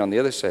remained on the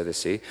other side of the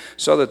sea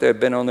saw that there had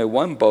been only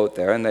one boat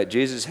there, and that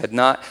Jesus had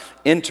not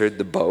entered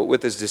the boat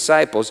with his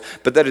disciples,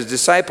 but that his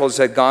disciples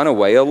had gone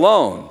away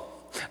alone.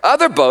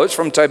 Other boats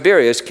from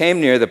Tiberias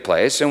came near the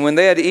place, and when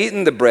they had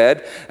eaten the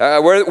bread,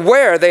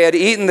 where they had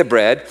eaten the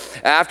bread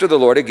after the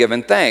Lord had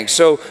given thanks.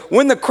 So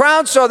when the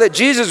crowd saw that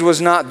Jesus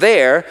was not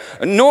there,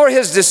 nor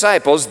his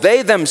disciples,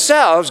 they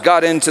themselves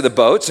got into the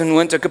boats and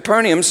went to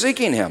Capernaum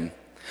seeking him.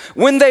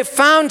 When they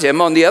found him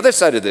on the other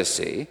side of the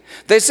sea,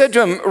 they said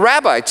to him,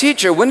 Rabbi,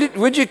 teacher, when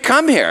would you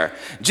come here?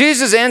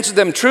 Jesus answered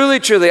them, truly,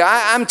 truly,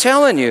 I'm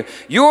telling you,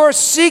 you're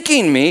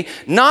seeking me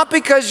not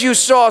because you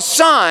saw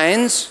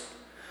signs,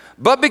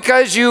 but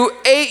because you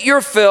ate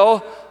your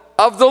fill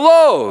of the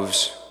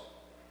loaves.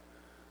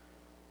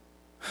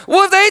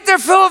 Well, if they ate their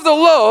fill of the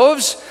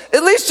loaves,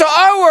 at least to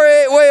our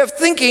way of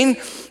thinking,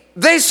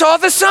 they saw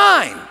the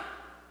sign,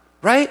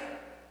 right?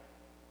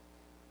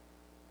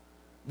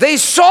 They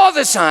saw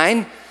the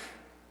sign,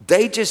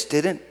 they just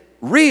didn't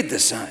read the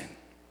sign.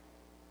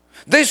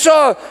 They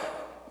saw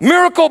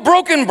miracle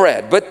broken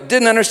bread, but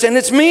didn't understand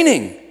its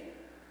meaning.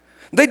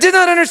 They did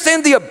not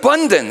understand the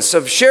abundance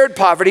of shared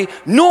poverty,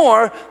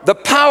 nor the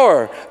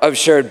power of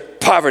shared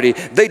poverty.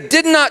 They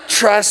did not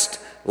trust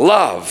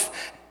love.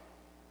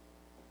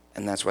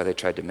 And that's why they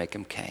tried to make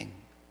him king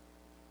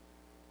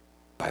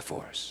by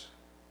force.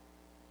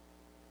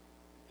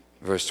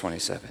 Verse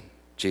 27,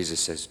 Jesus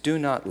says, do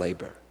not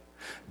labor,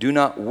 do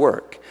not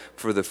work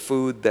for the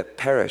food that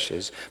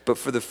perishes, but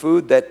for the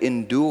food that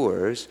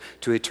endures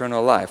to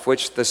eternal life,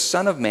 which the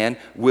Son of Man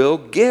will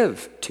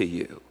give to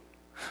you.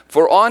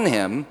 For on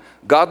him,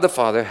 God the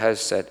Father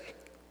has set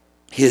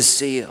his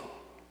seal.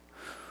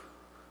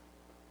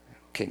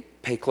 Okay,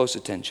 pay close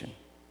attention.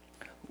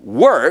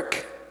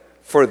 Work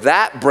for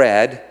that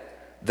bread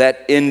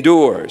that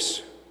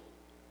endures,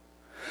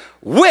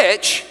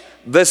 which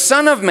the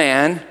Son of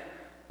Man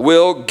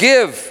will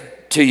give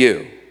to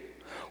you.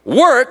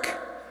 Work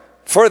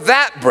for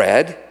that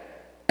bread,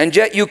 and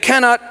yet you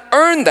cannot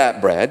earn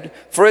that bread,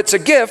 for it's a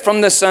gift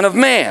from the Son of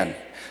Man.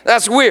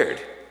 That's weird.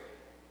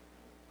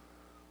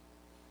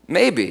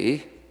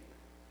 Maybe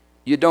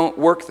you don't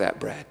work that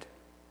bread,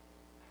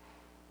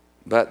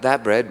 but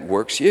that bread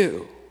works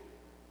you.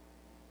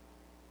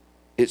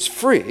 It's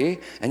free,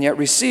 and yet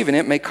receiving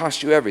it may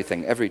cost you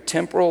everything, every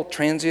temporal,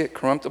 transient,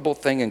 corruptible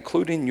thing,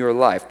 including your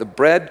life. The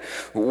bread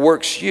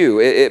works you.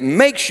 It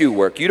makes you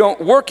work. You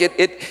don't work it,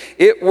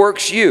 it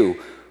works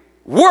you.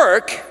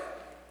 Work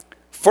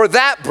for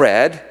that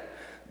bread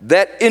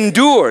that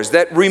endures,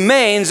 that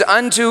remains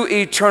unto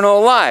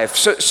eternal life.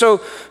 So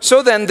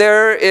then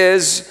there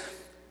is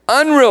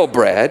unreal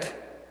bread,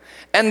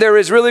 and there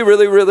is really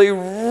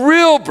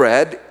real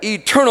bread,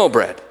 eternal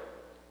bread.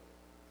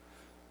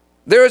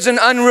 There is an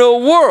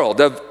unreal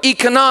world of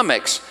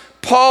economics,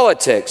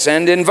 politics,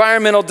 and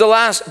environmental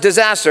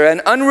disaster,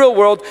 an unreal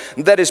world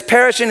that is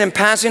perishing and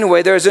passing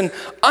away. There is an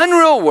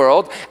unreal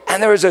world,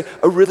 and there is a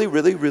really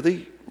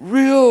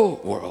real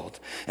world.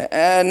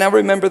 And now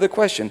remember the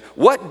question: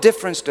 what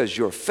difference does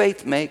your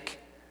faith make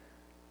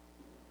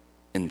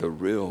in the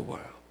real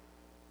world?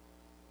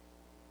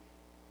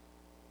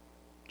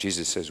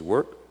 Jesus says,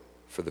 work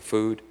for the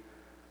food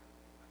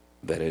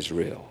that is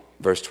real.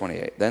 Verse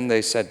 28, then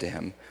they said to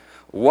him,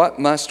 what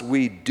must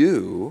we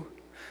do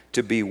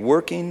to be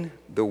working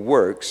the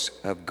works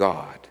of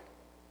God?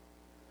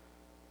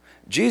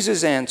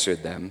 Jesus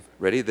answered them,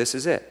 ready, this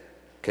is it,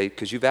 okay,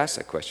 because you've asked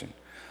that question.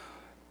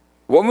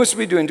 What must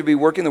we be doing to be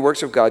working the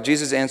works of God?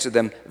 Jesus answered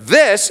them,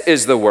 this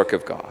is the work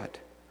of God,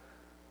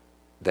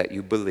 that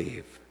you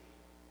believe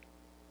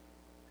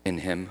in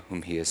him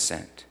whom he has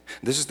sent.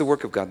 This is the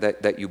work of God,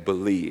 that you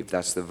believe.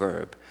 That's the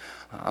verb.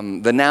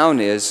 The noun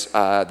is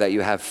that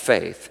you have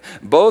faith.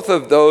 Both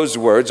of those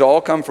words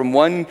all come from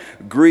one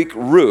Greek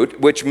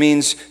root, which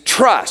means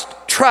trust.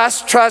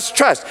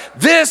 Trust.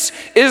 This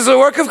is the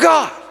work of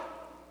God.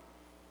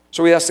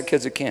 So we asked the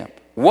kids at camp,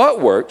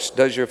 what works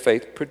does your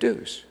faith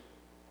produce?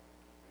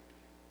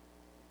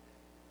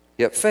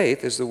 Yet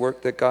faith is the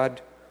work that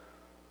God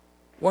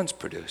once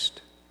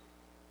produced.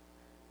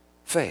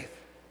 Faith.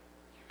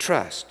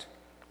 Trust.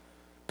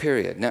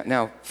 Period.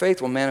 Now,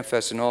 faith will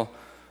manifest in all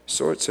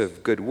sorts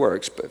of good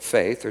works, but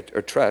faith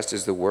or trust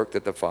is the work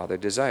that the Father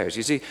desires.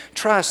 You see,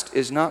 trust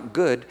is not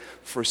good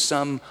for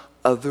some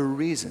other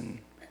reason.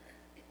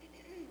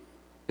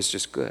 It's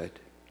just good.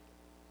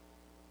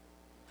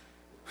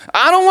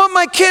 I don't want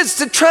my kids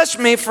to trust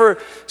me for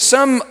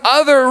some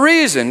other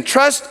reason.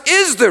 Trust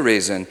is the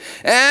reason.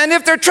 And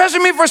if they're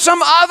trusting me for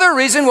some other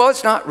reason, well,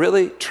 it's not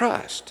really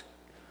trust.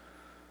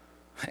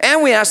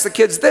 And we asked the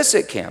kids this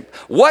at camp: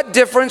 what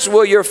difference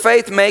will your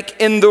faith make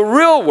in the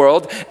real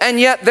world? And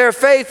yet their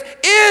faith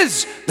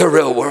is the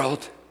real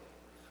world.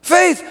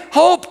 Faith,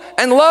 hope,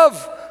 and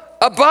love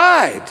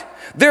abide.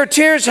 Their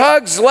tears,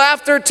 hugs,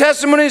 laughter,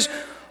 testimonies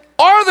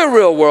are the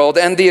real world.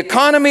 And the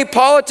economy,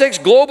 politics,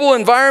 global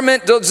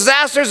environment,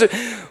 disasters,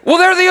 well,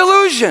 they're the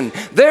illusion.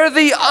 They're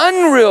the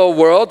unreal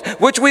world,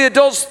 which we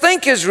adults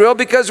think is real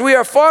because we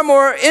are far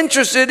more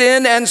interested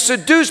in and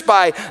seduced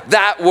by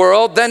that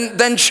world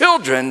than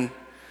children.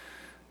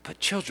 But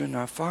children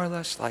are far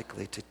less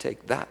likely to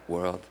take that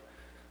world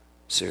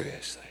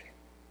seriously.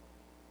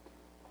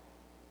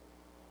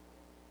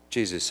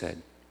 Jesus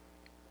said,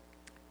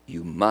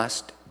 you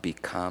must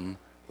become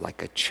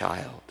like a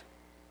child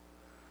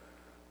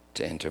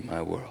to enter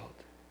my world.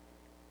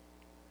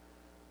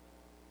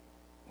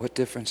 What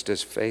difference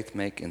does faith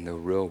make in the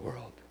real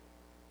world?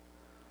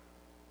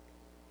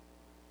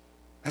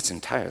 That's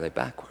entirely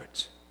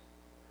backwards.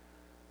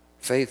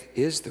 Faith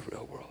is the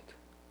real world.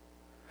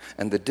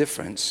 And the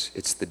difference,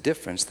 it's the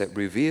difference that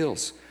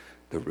reveals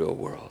the real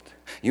world.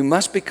 You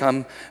must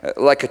become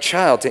like a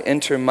child to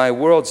enter my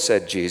world,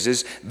 said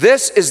Jesus.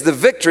 This is the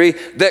victory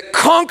that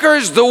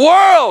conquers the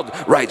world,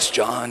 writes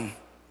John.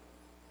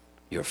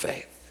 Your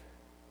faith.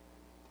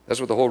 That's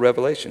what the whole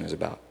Revelation is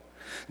about.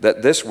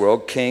 That this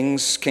world,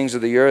 kings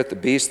of the earth, the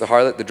beast, the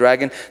harlot, the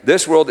dragon,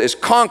 this world is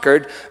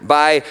conquered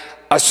by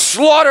a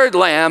slaughtered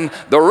lamb,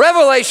 the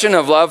revelation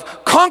of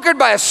love, conquered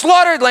by a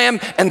slaughtered lamb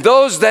and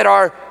those that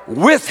are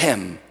with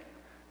him,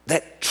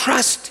 that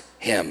trust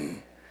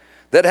him,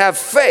 that have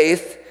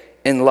faith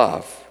in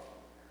love.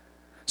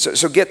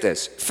 So get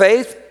this.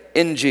 Faith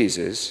in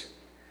Jesus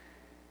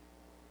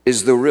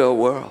is the real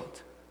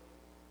world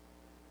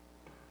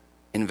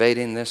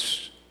invading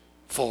this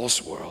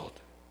false world.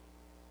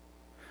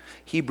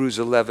 Hebrews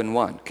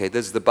 11:1. Okay,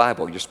 this is the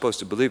Bible. You're supposed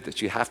to believe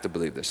this. You have to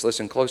believe this.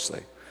 Listen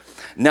closely.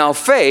 Now,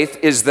 faith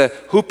is the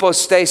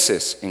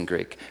hypostasis in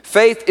Greek.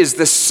 Faith is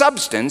the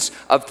substance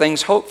of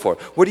things hoped for.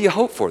 What do you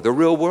hope for? The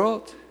real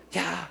world?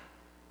 Yeah.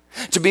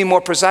 To be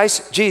more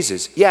precise,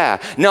 Jesus.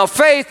 Yeah. Now,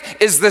 faith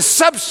is the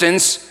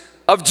substance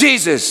of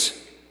Jesus.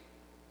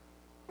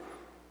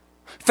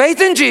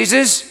 Faith in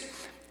Jesus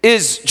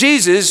is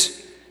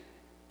Jesus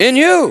in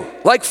you,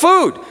 like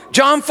food.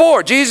 John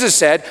 4, Jesus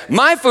said,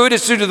 my food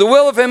is to do the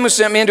will of him who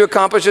sent me and to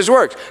accomplish his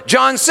works.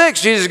 John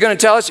 6, Jesus is going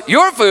to tell us,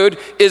 your food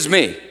is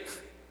me.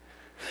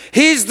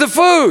 He's the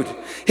food.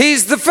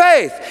 He's the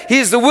faith.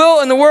 He's the will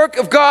and the work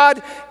of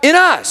God in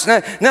us.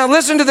 Now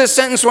listen to this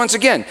sentence once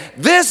again.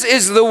 This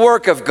is the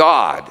work of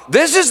God.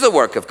 This is the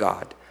work of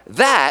God,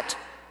 that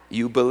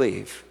you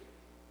believe.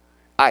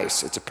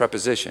 Ice, it's a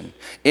preposition.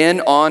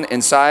 In, on,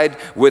 inside,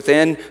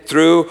 within,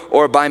 through,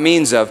 or by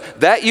means of.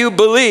 That you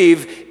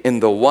believe in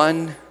the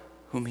one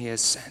whom he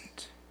has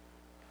sent.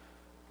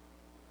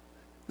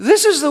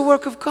 This is the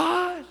work of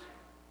God.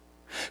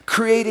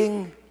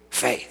 Creating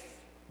faith,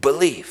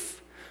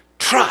 belief,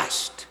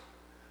 trust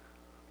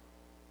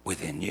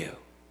within you.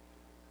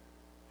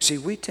 See, See,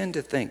 we tend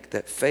to think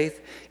that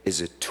faith is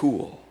a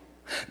tool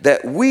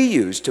that we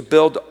use to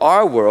build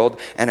our world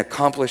and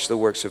accomplish the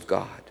works of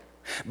God.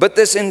 But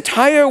this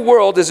entire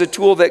world is a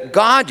tool that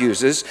God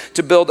uses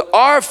to build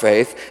our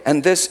faith,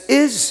 and this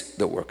is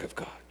the work of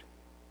God.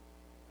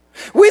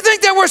 We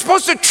think that we're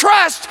supposed to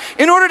trust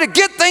in order to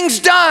get things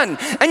done,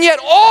 and yet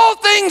all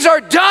things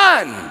are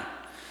done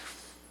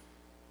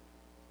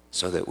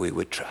so that we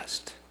would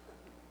trust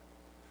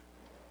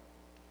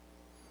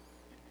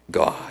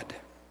God,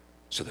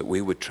 so that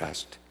we would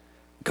trust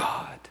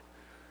God.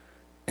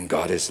 And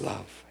God is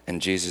love,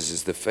 and Jesus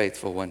is the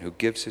faithful one who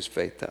gives his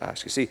faith to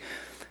us. You see,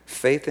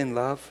 faith in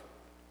love,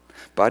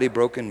 body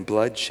broken,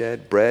 blood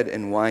shed, bread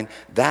and wine,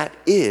 that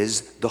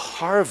is the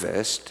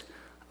harvest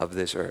of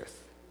this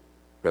earth.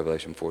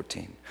 Revelation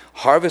 14.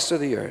 Harvest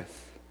of the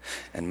earth.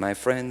 And my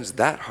friends,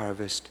 that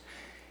harvest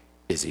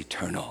is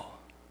eternal.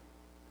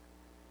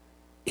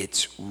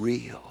 It's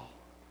real.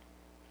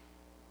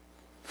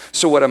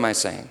 So what am I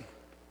saying?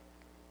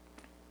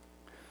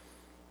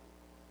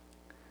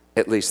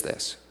 At least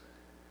this.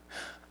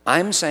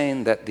 I'm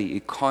saying that the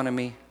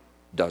economy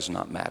does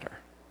not matter.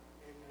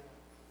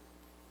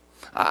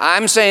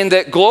 I'm saying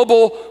that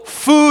global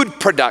food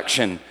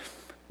production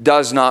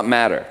does not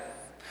matter.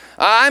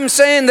 I'm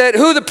saying that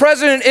who the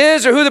president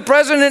is or who the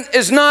president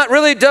is not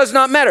really does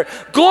not matter.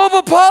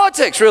 Global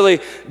politics really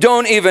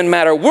don't even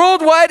matter.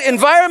 Worldwide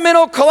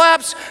environmental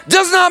collapse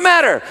does not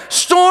matter.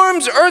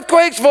 Storms,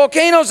 earthquakes,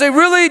 volcanoes, they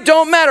really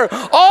don't matter.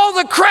 All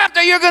the crap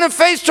that you're going to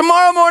face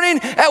tomorrow morning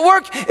at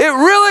work, it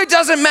really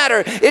doesn't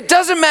matter. It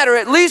doesn't matter,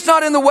 at least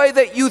not in the way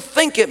that you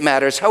think it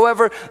matters.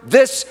 However,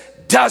 this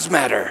does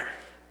matter.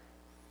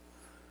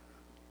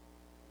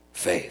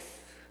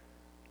 Faith.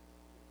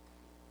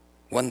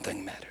 One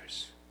thing matters.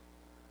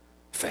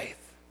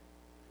 Faith.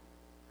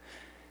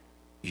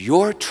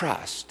 Your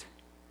trust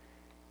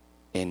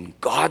in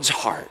God's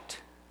heart,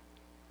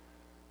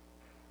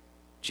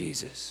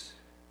 Jesus.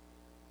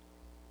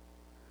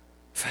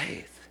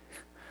 Faith.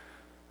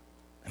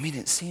 I mean,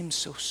 it seems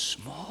so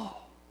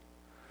small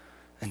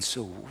and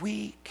so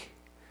weak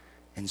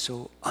and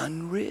so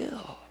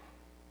unreal.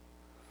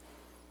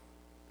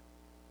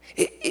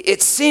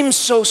 It seems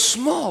so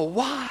small.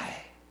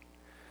 Why?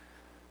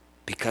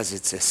 Because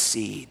it's a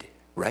seed.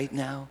 Right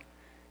now,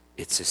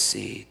 it's a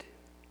seed.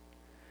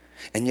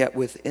 And yet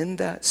within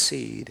that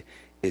seed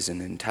is an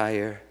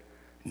entire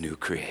new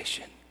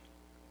creation.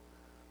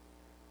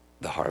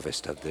 The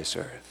harvest of this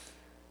earth.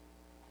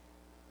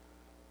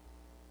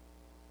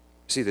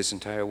 See, this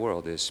entire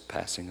world is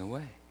passing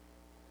away.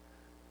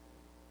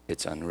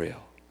 It's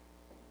unreal.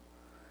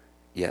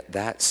 Yet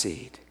that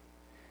seed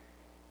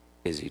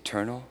is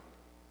eternal,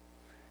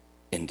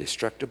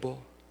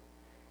 indestructible,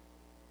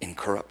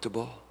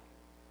 incorruptible.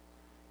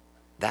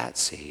 That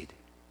seed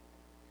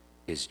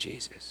is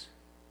Jesus.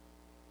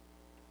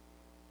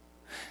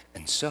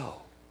 And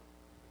so,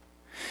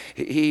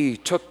 he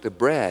took the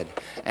bread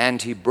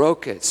and he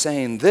broke it,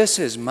 saying, "This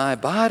is my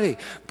body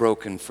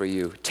broken for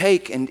you.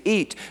 Take and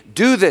eat.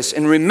 Do this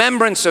in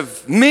remembrance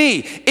of me.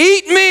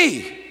 Eat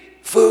me."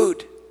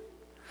 Food.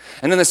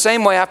 And in the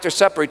same way, after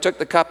supper, he took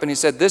the cup and he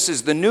said, "This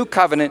is the new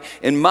covenant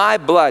in my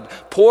blood,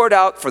 poured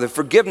out for the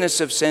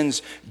forgiveness of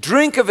sins.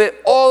 Drink of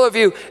it, all of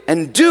you,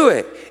 and do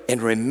it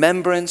in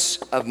remembrance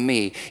of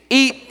me."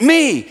 Eat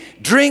me,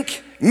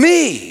 drink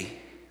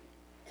me.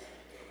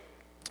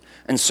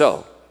 And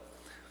so,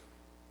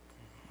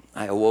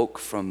 I awoke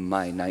from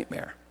my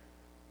nightmare,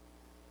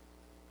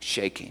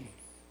 shaking,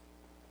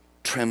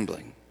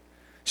 trembling,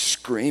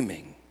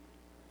 screaming,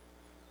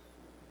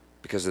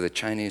 because of the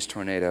Chinese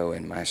tornado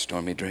in my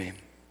stormy dream.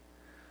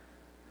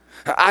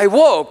 I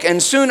woke,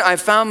 and soon I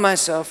found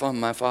myself on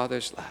my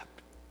Father's lap,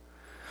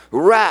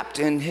 wrapped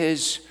in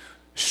his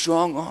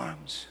strong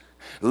arms,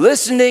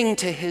 listening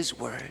to his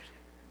word.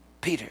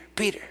 "Peter,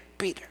 Peter,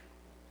 Peter,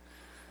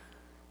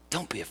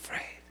 don't be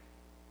afraid.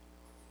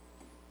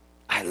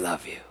 I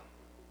love you."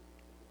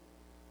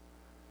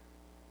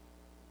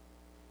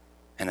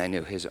 And I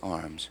knew his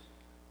arms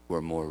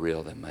were more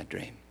real than my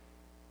dream.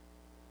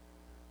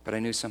 But I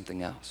knew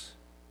something else.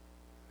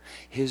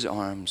 His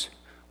arms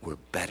were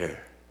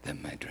better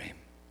than my dream.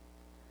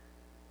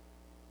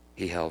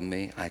 He held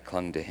me, I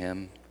clung to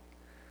him.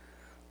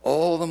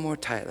 All the more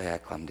tightly I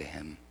clung to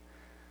him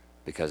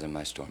because of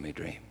my stormy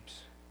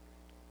dreams.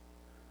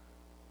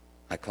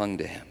 I clung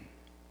to him,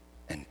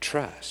 and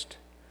trust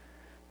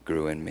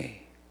grew in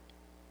me.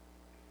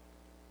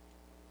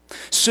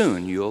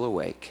 Soon you'll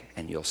awake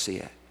and you'll see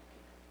it.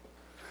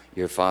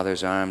 Your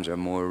Father's arms are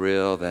more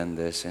real than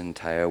this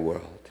entire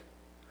world.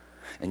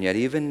 And yet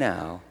even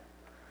now,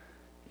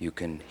 you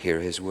can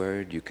hear his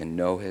word, you can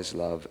know his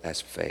love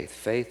as faith.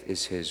 Faith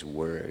is his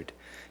word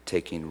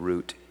taking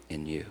root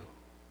in you.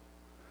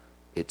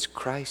 It's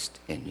Christ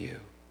in you.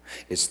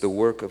 It's the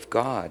work of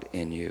God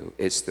in you.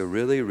 It's the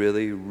really,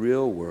 really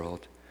real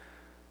world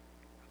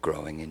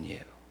growing in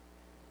you.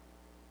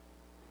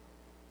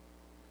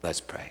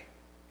 Let's pray.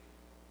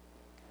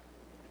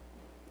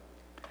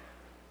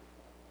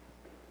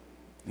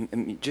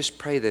 Just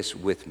pray this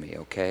with me,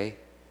 okay?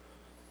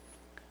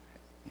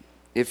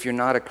 If you're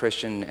not a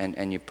Christian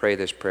and you pray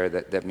this prayer,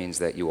 that means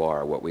that you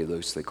are what we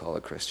loosely call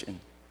a Christian.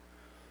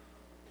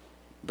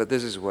 But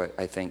this is what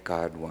I think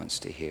God wants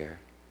to hear.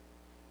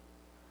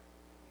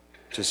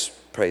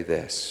 Just pray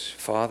this.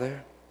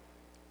 Father,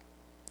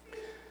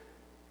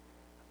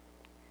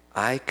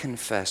 I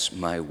confess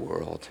my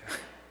world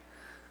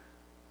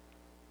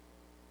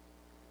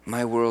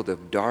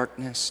of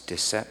darkness,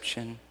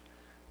 deception,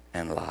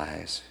 and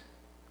lies.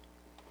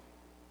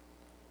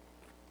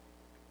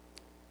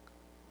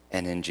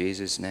 And in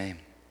Jesus' name,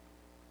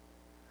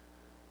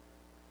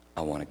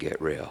 I want to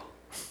get real.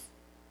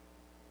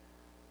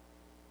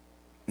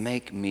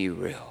 Make me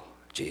real,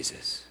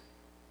 Jesus,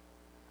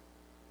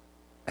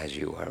 as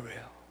you are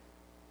real.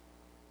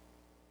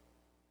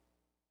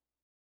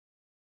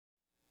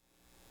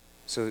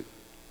 So,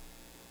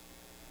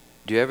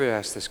 do you ever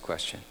ask this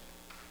question?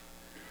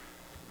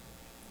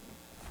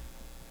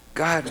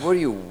 God, what do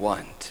you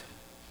want?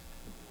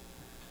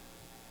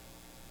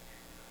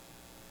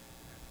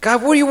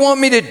 God, what do you want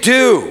me to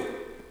do?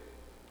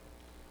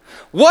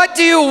 What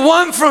do you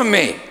want from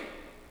me?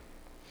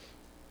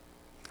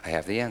 I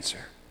have the answer.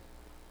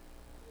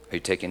 Are you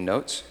taking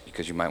notes?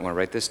 Because you might want to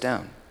write this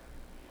down.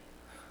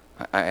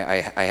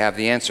 I have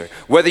the answer.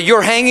 Whether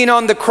you're hanging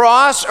on the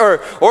cross or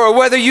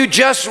whether you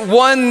just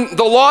won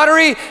the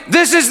lottery,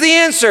 this is the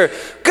answer.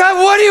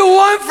 God, what do you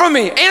want from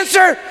me?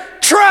 Answer,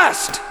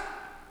 trust.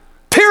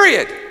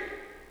 Period.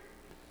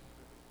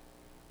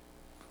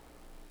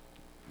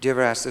 Do you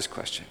ever ask this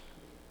question?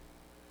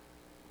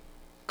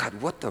 God,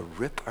 what the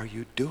rip are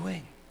you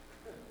doing?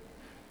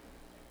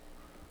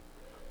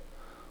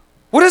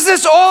 What is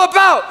this all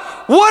about?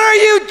 What are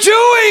you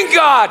doing,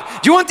 God?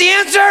 Do you want the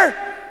answer?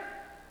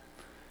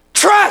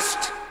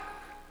 Trust.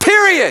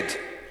 Period.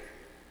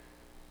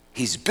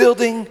 He's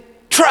building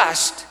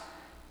trust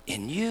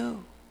in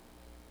you.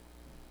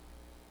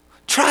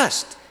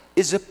 Trust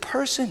is a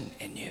person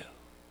in you.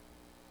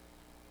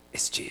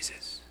 It's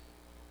Jesus.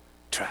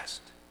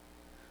 Trust.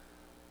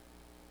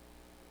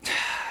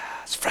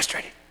 It's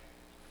frustrating.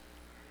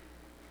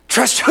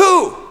 Trust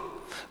who?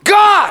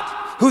 God.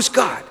 Who's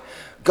God?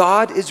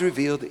 God is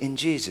revealed in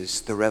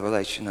Jesus, the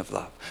revelation of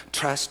love.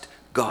 Trust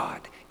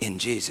God in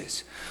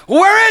Jesus.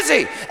 Where is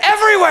he?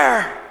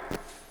 Everywhere.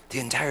 The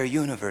entire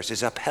universe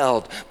is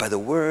upheld by the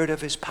word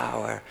of his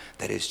power,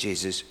 that is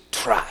Jesus.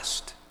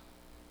 Trust.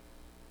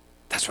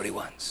 That's what he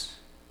wants.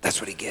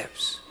 That's what he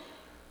gives.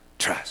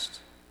 Trust.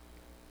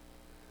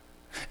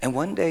 And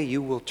one day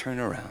you will turn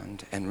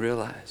around and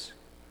realize,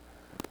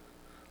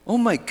 oh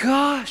my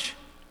gosh,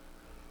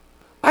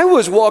 I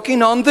was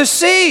walking on the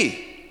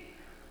sea.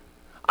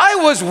 I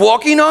was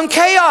walking on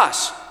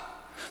chaos.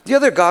 The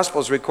other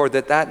Gospels record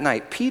that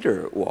night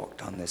Peter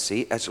walked on the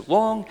sea as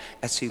long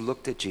as he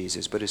looked at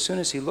Jesus. But as soon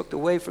as he looked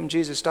away from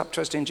Jesus, stopped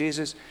trusting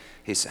Jesus,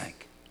 he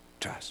sank.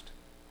 Trust.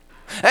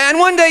 And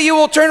one day you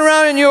will turn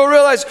around and you'll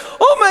realize,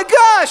 oh my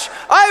gosh,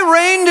 I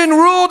reigned and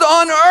ruled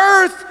on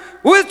earth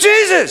with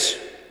Jesus.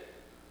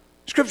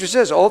 Scripture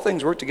says all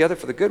things work together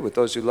for the good with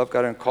those who love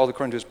God and are called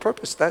according to his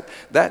purpose.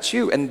 That's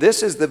you. And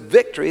this is the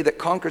victory that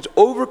conquers,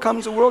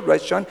 overcomes the world,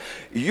 writes John.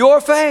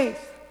 Your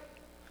faith.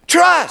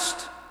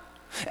 Trust.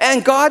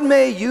 And God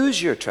may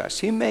use your trust.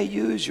 He may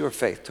use your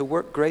faith to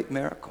work great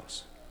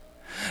miracles.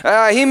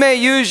 He may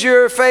use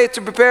your faith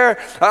to prepare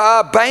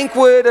a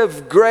banquet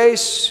of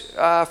grace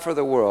for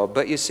the world.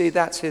 But you see,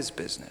 that's his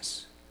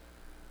business.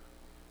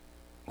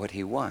 What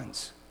he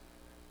wants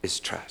is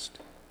trust.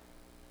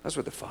 That's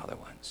what the Father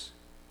wants.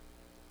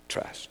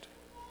 Trust.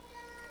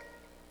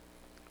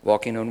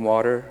 Walking on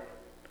water,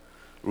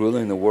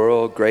 ruling the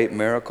world, great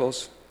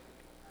miracles.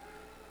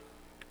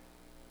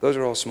 Those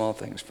are all small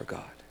things for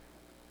God.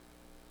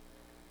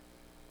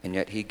 And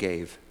yet he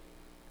gave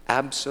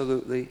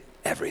absolutely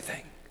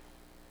everything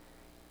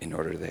in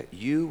order that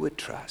you would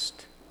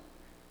trust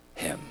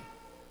him.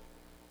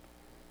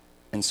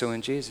 And so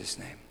in Jesus'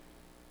 name,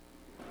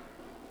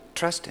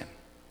 trust him.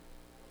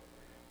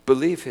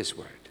 Believe his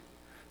word,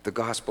 the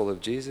gospel of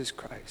Jesus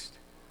Christ.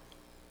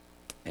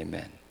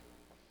 Amen.